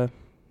may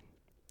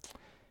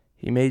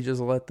just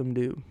let them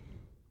do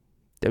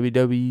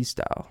WWE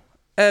style.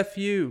 F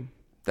you.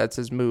 That's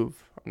his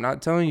move. I'm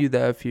not telling you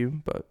the F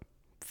you, but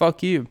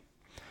fuck you.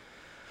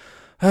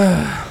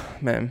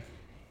 Man.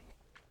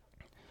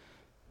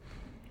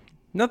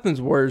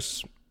 Nothing's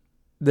worse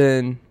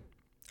than,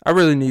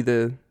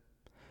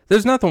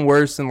 there's nothing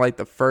worse than like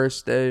the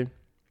first day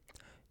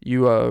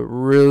you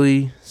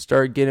really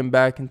start getting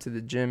back into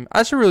the gym.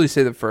 I should really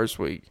say the first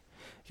week.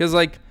 Because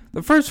like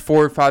the first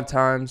 4 or 5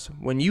 times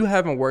when you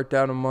haven't worked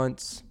out in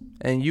months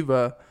and you've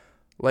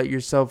let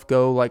yourself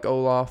go like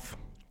Olaf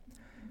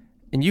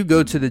and you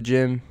go to the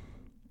gym,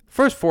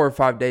 first 4 or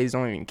 5 days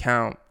don't even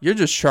count. You're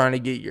just trying to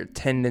get your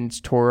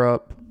tendons tore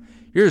up.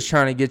 You're just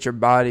trying to get your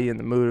body in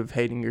the mood of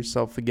hating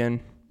yourself again.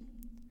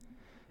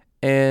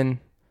 And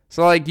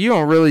so, like, you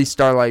don't really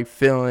start, like,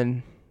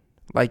 feeling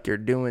like you're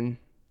doing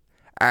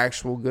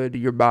actual good to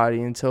your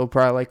body until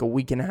probably, like, a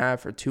week and a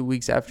half or 2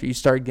 weeks after you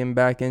start getting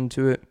back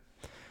into it.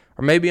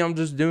 Or maybe I'm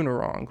just doing it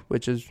wrong,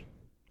 which is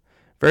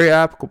very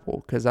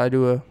applicable because I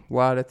do a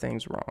lot of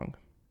things wrong.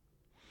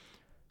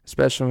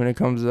 Especially when it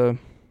comes to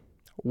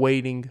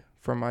waiting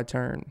for my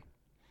turn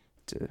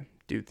to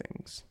do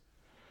things.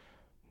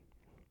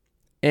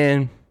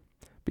 But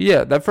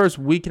yeah, that first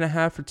week and a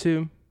half or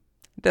 2,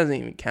 it doesn't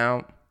even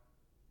count.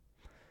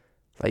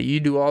 Like,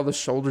 you do all the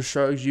shoulder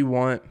shrugs you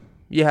want.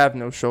 You have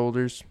no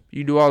shoulders.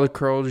 You do all the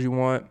curls you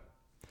want.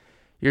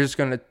 You're just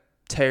going to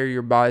tear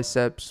your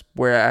biceps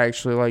where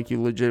actually, like,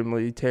 you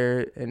legitimately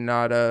tear it and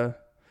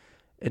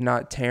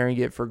not tearing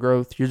it for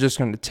growth. You're just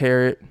going to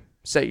tear it,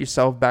 set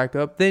yourself back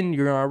up. Then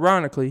you're going to,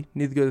 ironically,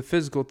 need to go to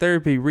physical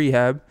therapy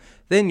rehab.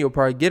 Then you'll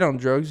probably get on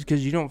drugs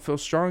because you don't feel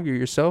stronger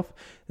yourself.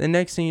 The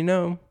next thing you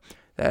know,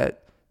 that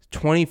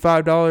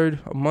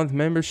 $25 a month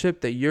membership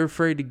that you're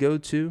afraid to go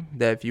to,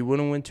 that if you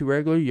wouldn't went to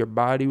regular, your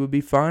body would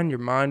be fine, your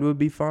mind would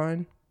be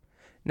fine.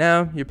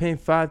 Now you're paying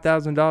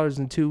 $5,000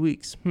 in 2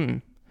 weeks.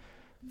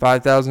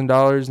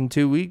 $5,000 in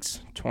 2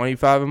 weeks,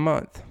 $25 a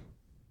month.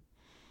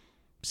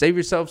 Save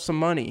yourself some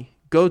money.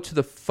 Go to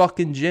the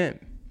fucking gym.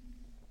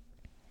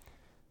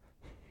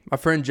 My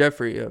friend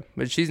Jeffrey,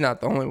 but she's not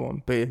the only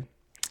one, but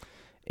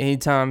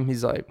anytime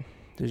he's like,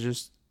 there's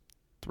just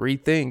 3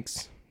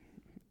 things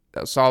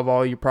that'll solve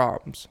all your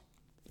problems.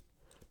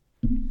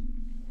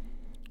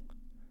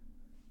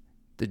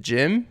 the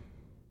gym,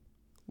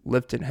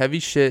 lifting heavy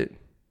shit.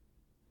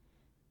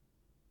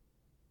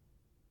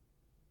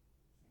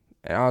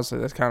 And honestly,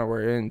 that's kind of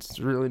where it ends.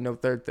 There's really no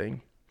third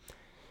thing.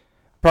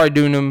 Probably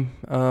doing him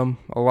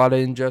a lot of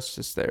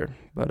injustice there.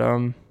 But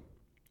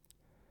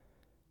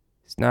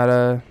he's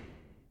a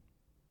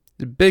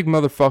big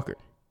motherfucker.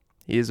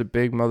 He is a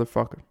big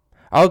motherfucker.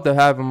 I hope to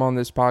have him on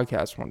this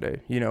podcast one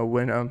day. You know,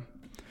 when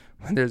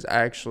there's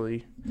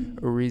actually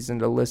a reason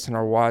to listen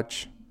or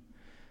watch.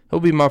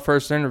 He'll be my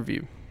first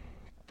interview.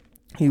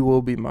 He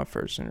will be my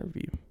first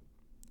interview.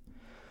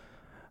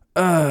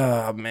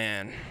 Oh,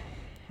 man.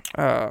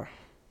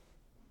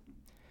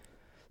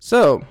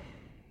 So,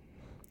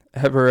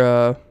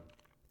 ever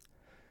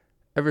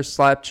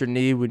slapped your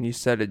knee when you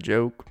said a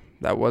joke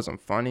that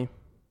wasn't funny?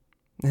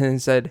 And then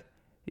said,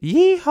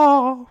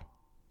 yeehaw.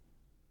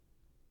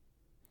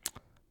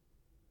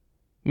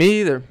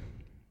 Me either.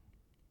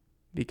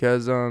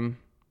 Because, I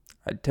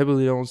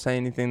typically don't say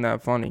anything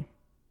that funny.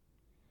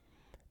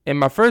 And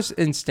my first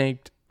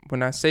instinct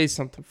when I say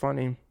something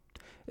funny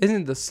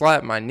isn't to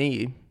slap my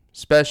knee,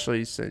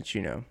 especially since,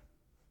 you know,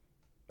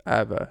 I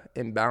have a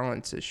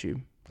imbalance issue,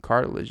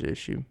 cartilage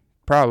issue.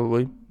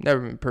 Probably. Never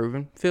been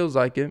proven. Feels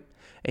like it.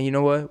 And you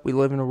know what? We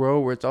live in a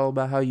world where it's all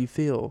about how you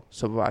feel.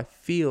 So if I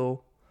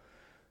feel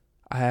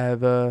I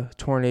have a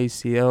torn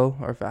ACL,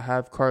 or if I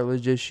have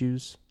cartilage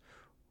issues,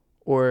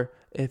 or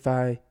if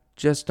I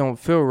just don't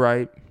feel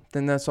right,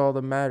 then that's all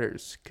that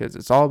matters. Because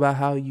it's all about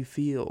how you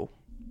feel,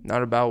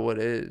 not about what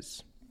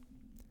is.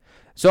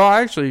 So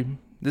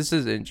this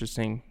is an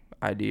interesting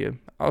idea.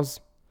 I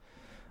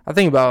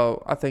think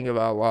about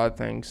a lot of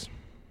things.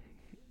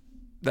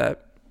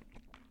 That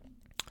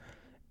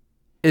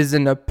is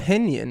an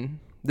opinion.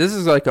 This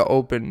is like an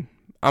open.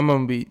 I'm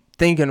gonna be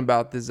thinking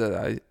about this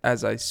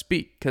as I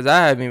speak, because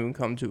I haven't even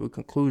come to a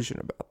conclusion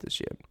about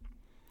this yet.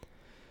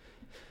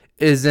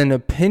 Is an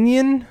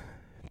opinion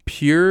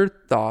pure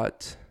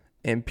thought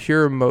and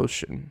pure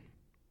emotion,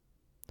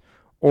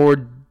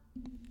 or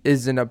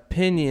is an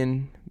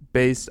opinion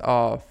based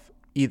off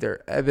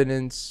either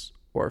evidence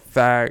or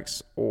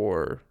facts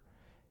or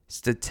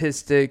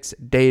statistics,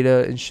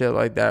 data, and shit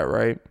like that,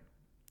 right?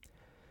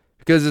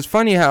 Because it's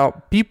funny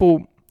how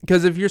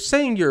because if you're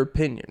saying your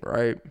opinion,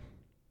 right,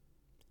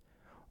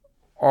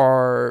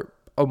 are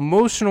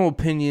emotional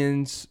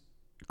opinions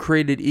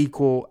created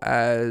equal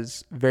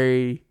as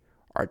very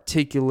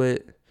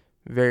articulate,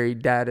 very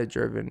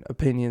data-driven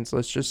opinions,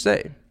 let's just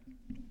say?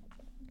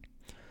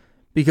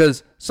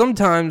 Because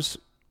sometimes,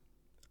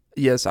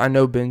 yes, I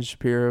know Ben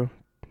Shapiro,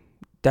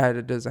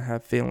 data doesn't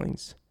have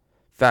feelings.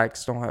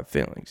 Facts don't have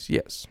feelings.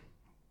 Yes,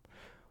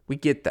 we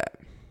get that.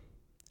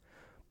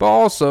 But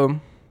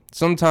also,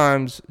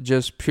 sometimes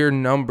just pure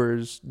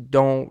numbers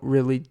don't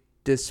really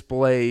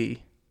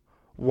display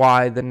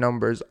why the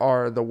numbers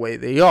are the way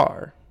they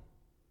are.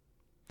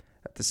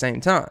 At the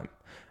same time,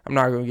 I'm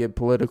not going to get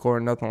political or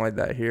nothing like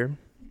that here.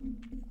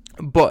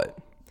 But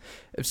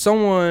if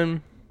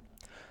someone,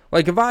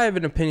 like if I have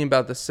an opinion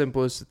about the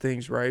simplest of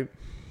things, right?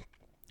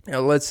 You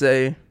know, let's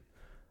say,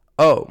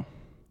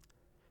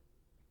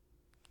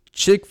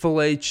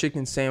 Chick-fil-A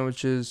chicken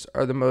sandwiches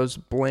are the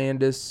most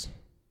blandest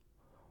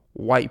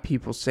white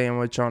people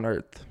sandwich on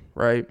earth,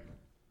 right?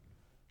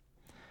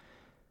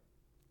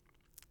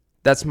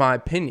 That's my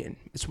opinion.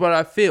 It's what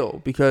I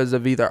feel because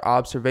of either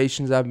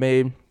observations I've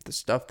made, the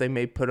stuff they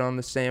may put on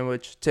the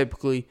sandwich.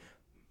 Typically,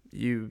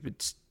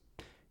 it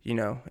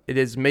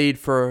is made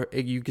for,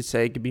 you could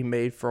say it could be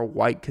made for a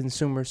white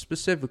consumer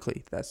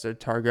specifically. That's their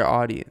target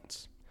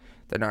audience.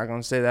 They're not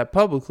going to say that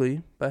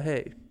publicly, but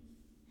hey,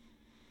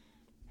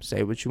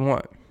 say what you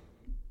want.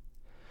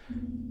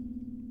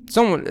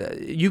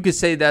 You could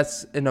say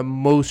that's an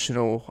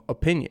emotional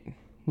opinion.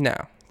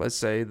 Now, let's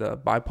say the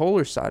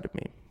bipolar side of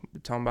me. We're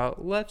talking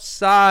about left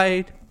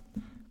side.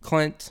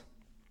 Clint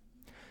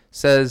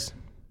says,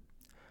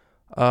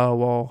 he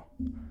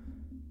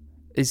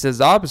says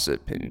the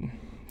opposite opinion.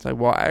 It's like,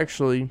 well,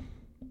 actually,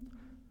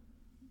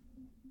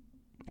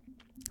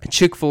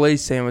 Chick-fil-A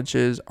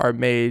sandwiches are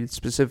made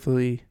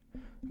specifically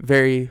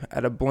very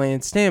at a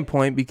bland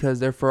standpoint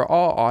because they're for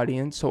all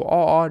audience, so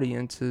all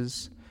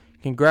audiences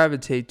can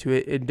gravitate to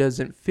it. It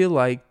doesn't feel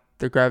like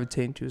they're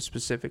gravitating to a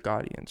specific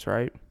audience,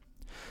 right?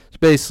 So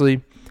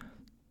basically,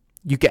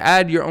 you can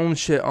add your own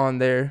shit on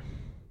there.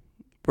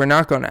 We're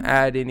not going to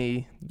add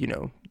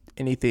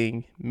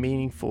anything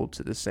meaningful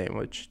to the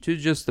sandwich, to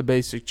just the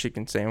basic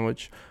chicken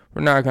sandwich.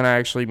 We're not going to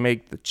actually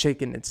make the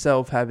chicken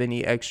itself have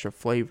any extra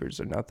flavors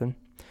or nothing.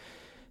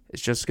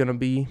 It's just going to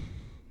be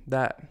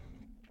that.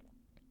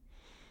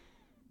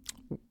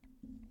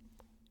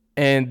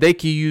 And they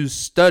can use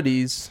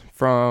studies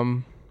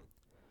from,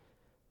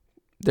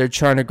 they're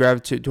trying to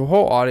gravitate to a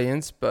whole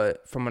audience,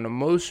 but from an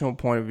emotional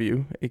point of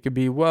view, it could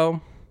be,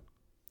 well,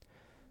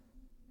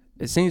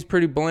 it seems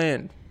pretty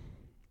bland.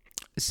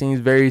 It seems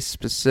very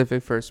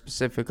specific for a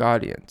specific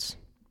audience.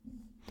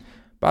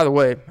 By the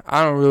way,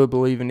 I don't really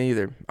believe in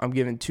either. I'm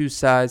giving two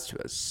sides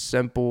to a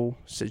simple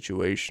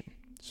situation.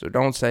 So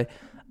don't say,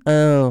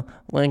 oh,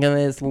 look at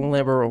this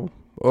liberal.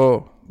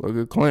 Oh, look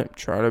at Clint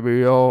trying to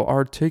be all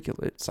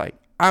articulate. It's like,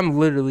 I'm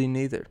literally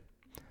neither.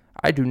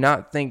 I do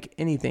not think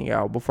anything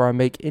out before I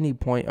make any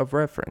point of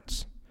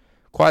reference.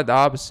 Quite the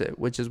opposite,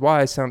 which is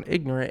why I sound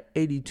ignorant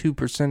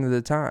 82% of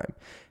the time.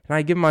 And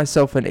I give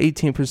myself an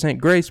 18%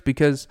 grace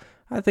because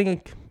I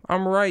think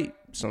I'm right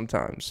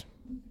sometimes.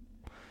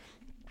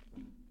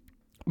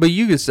 But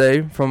you could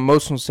say, from an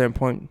emotional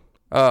standpoint,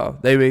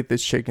 they make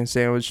this chicken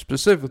sandwich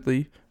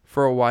specifically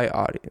for a white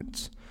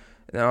audience.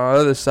 Now, on the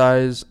other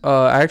side is,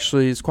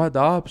 actually, it's quite the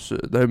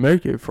opposite. They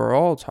make it for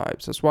all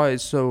types. That's why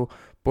it's so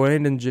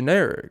bland and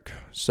generic.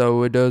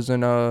 So it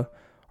doesn't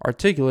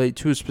articulate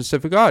to a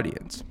specific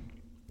audience.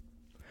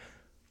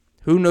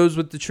 Who knows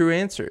what the true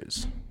answer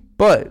is?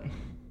 But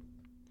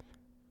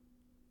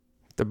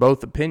they're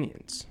both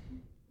opinions.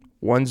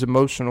 One's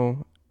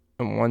emotional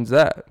and one's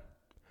that.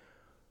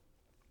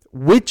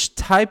 Which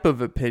type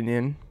of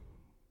opinion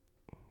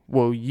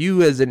will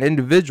you as an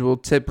individual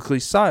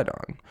typically side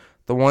on?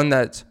 The one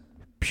that's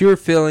pure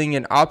feeling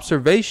and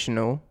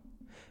observational,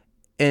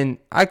 and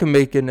I can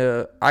make an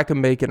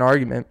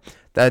argument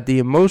that the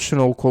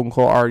emotional quote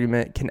unquote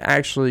argument can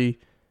actually,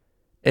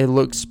 it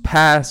looks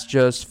past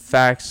just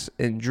facts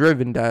and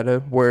driven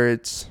data, where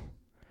it's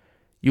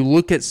you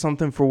look at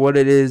something for what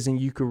it is and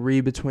you can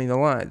read between the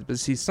lines. But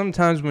see,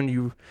 sometimes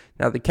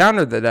the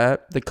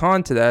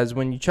con to that is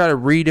when you try to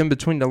read in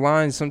between the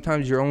lines,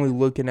 sometimes you're only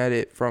looking at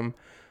it from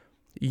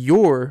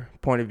your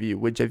point of view,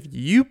 which if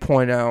you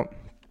point out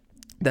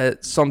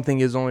that something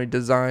is only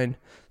designed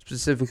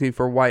specifically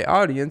for white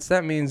audience,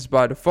 that means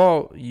by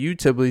default, you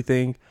typically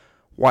think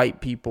white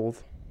people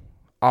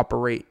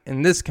operate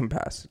in this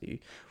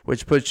capacity,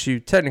 which puts you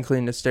technically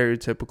in a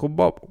stereotypical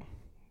bubble.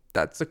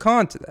 That's the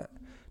con to that.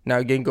 Now,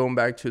 again, going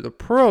back to the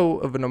pro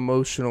of an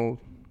emotional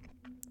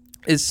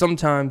is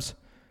sometimes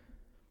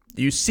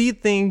you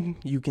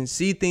can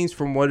see things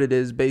from what it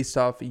is based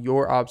off of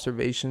your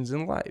observations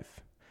in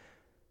life,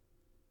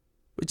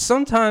 which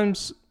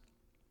sometimes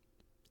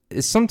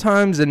is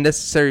a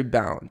necessary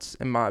balance,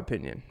 in my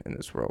opinion, in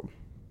this world.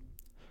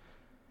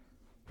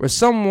 Where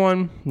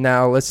someone,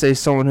 now let's say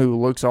someone who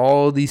looks at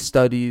all these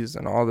studies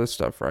and all this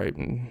stuff, right,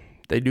 and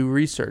they do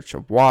research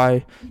of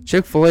why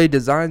Chick-fil-A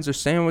designs their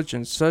sandwich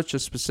in such a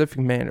specific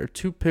manner.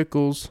 2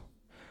 pickles,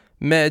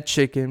 mad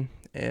chicken,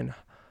 and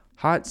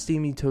hot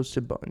steamy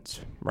toasted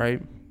buns,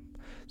 right?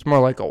 It's more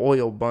like an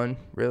oil bun,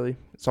 really.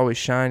 It's always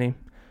shiny.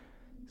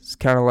 It's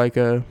kind of like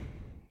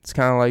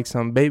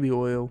some baby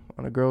oil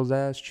on a girl's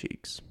ass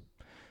cheeks.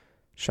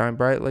 Shine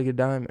bright like a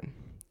diamond.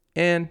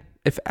 And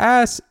if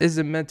ass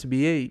isn't meant to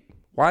be ate,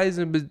 why is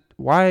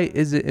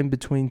it in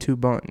between 2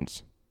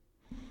 buns?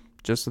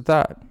 Just a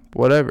thought.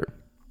 Whatever.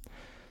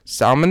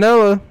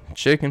 Salmonella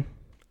chicken.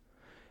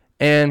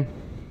 And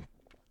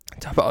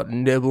talk about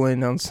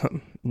nibbling on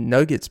some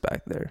nuggets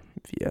back there,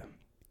 if you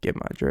get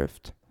my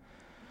drift.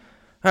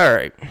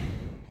 Alright.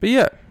 But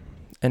yeah,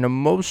 an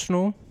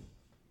emotional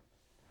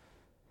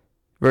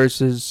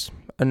versus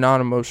a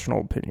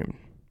non-emotional opinion.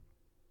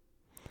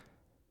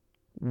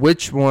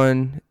 Which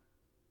one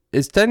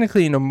is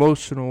technically an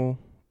emotional?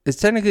 Is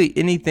technically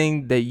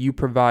anything that you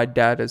provide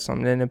data as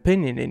something an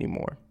opinion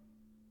anymore?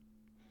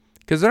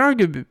 Because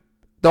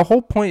the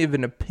whole point of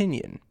an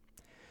opinion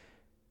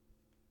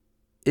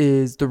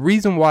is the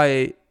reason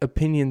why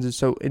opinions are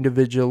so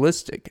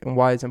individualistic and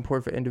why it's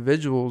important for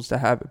individuals to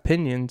have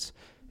opinions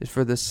is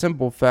for the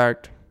simple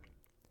fact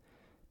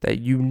that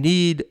you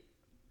need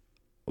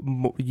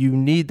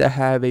to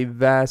have a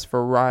vast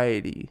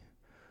variety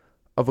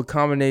of a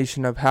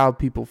combination of how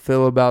people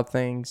feel about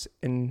things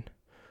and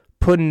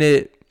putting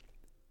it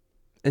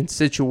in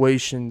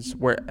situations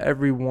where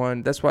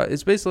everyone, that's why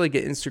it's basically like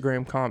an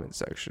Instagram comment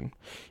section,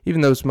 even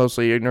though it's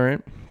mostly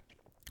ignorant.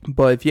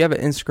 But if you have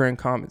an Instagram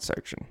comment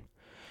section,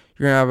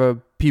 you're gonna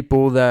have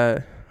people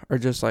that are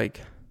just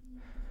like,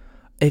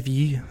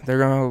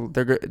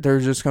 they're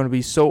just gonna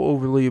be so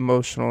overly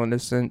emotional in a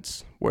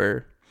sense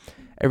where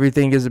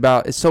everything is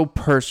it's so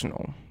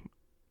personal,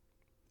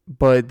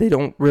 but they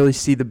don't really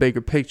see the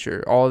bigger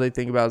picture. All they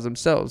think about is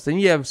themselves. Then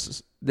you have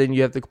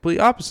the complete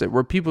opposite,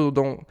 where people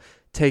don't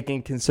take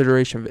in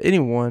consideration of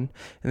anyone,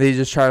 and they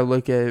just try to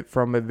look at it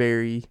from a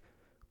very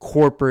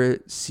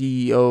corporate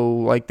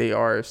CEO, like they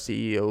are a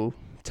CEO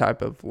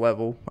type of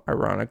level,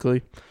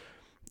 ironically.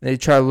 They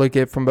try to look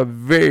at it from a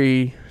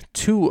very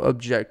too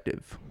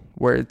objective,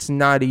 where it's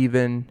not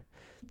even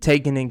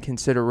taken in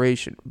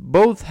consideration.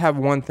 Both have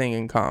one thing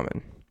in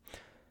common.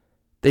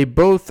 They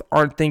both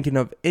aren't thinking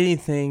of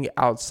anything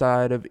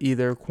outside of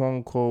either quote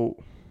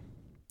unquote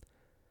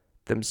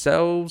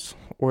themselves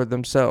or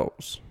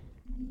themselves.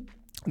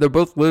 They're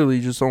both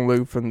literally just only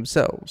looking for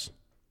themselves.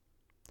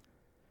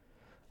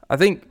 I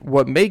think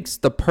what makes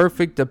the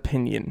perfect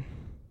opinion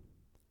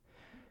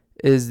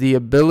is the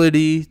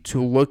ability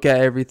to look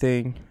at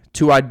everything,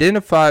 to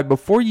identify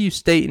before you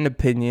state an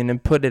opinion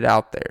and put it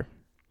out there.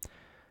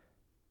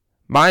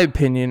 My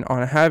opinion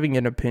on having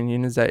an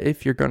opinion is that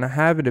if you're going to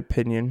have an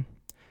opinion,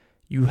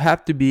 you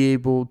have to be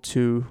able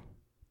to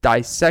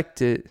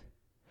dissect it.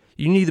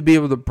 You need to be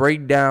able to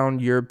break down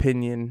your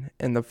opinion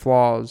and the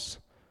flaws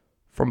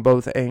from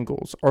both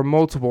angles or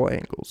multiple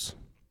angles.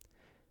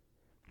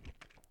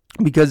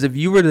 Because if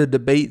you were to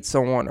debate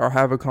someone or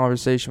have a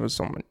conversation with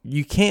someone,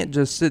 you can't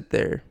just sit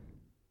there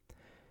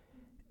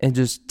and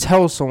just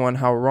tell someone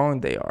how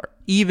wrong they are,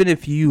 even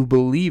if you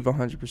believe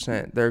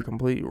 100% they're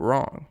completely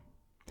wrong.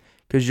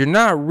 Because you're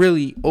not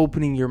really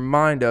opening your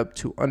mind up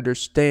to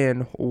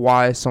understand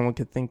why someone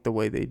could think the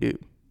way they do.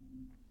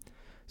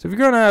 So if you're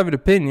going to have an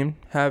opinion,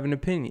 have an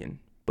opinion.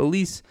 But at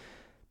least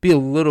be a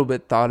little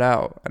bit thought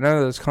out. I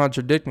know that's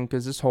contradicting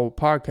because this whole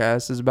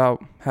podcast is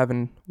about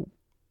having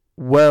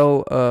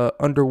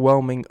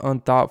underwhelming,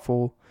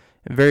 unthoughtful,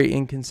 and very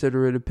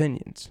inconsiderate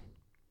opinions.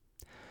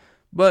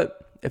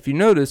 But if you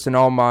notice in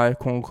all my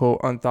quote-unquote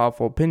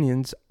unthoughtful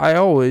opinions, I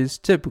always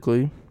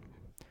typically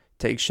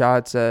take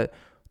shots at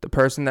the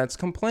person that's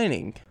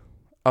complaining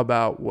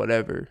about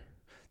whatever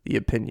the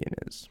opinion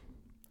is.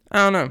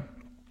 I don't know.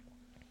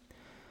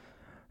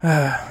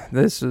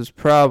 This is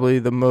probably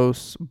the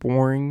most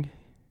boring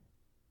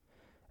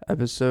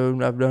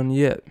episode I've done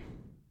yet.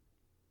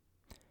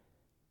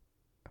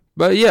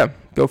 But yeah,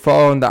 go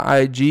follow on the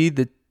IG,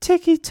 the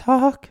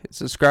TikTok,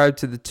 subscribe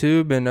to the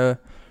tube, and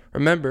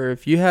remember,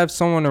 if you have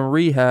someone in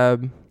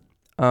rehab,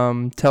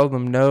 tell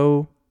them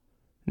no.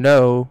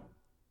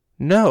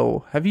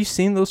 Have you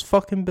seen those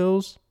fucking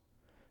bills?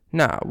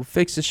 Nah, we'll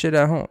fix the shit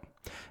at home.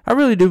 I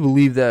really do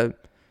believe that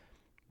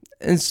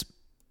in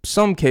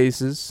some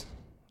cases,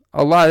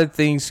 a lot of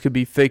things could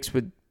be fixed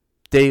with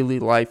daily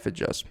life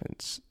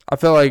adjustments. I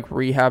feel like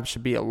rehab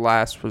should be a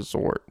last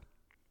resort.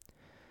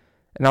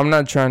 And I'm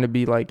not trying to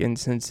be like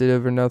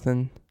insensitive or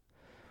nothing.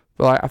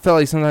 But I feel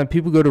like sometimes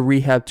people go to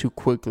rehab too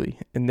quickly.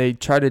 And they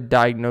try to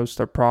diagnose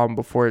their problem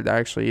before it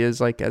actually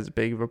is like as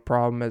big of a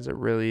problem as it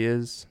really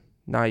is.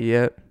 Not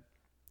yet.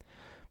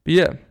 But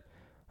yeah.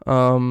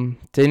 To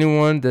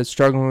anyone that's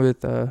struggling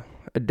with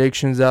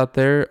addictions out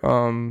there,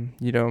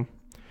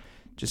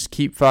 just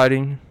keep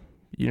fighting.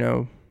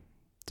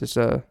 Just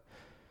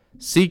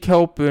seek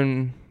help,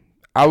 and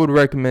I would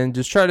recommend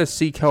just try to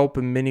seek help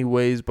in many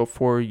ways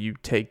before you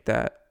take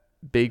that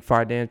big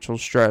financial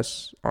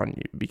stress on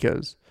you,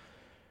 because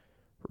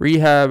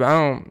rehab,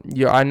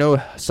 I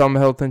know some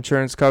health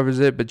insurance covers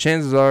it, but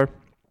chances are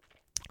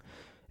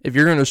if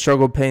you're going to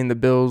struggle paying the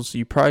bills,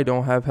 you probably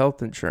don't have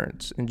health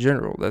insurance in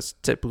general. That's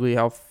typically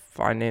how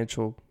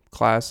financial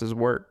classes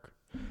work.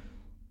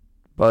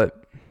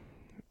 But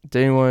to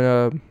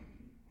anyone,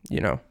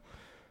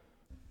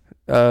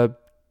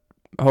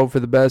 hope for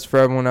the best for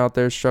everyone out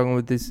there struggling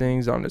with these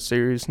things on a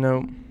serious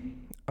note.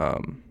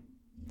 But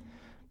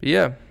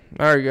yeah,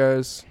 all right,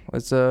 guys,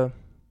 let's suck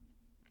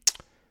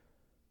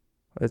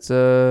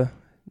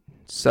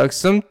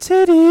some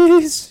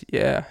titties.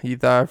 Yeah, you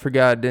thought I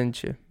forgot,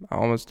 didn't you? I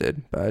almost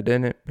did, but I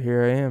didn't.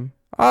 Here I am.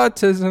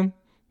 Autism.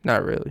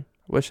 Not really.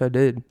 Wish I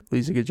did. At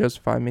least it could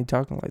justify me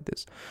talking like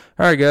this.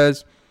 All right,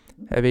 guys.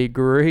 Have a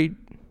great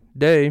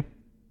day.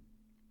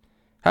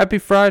 Happy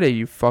Friday,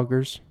 you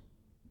fuckers.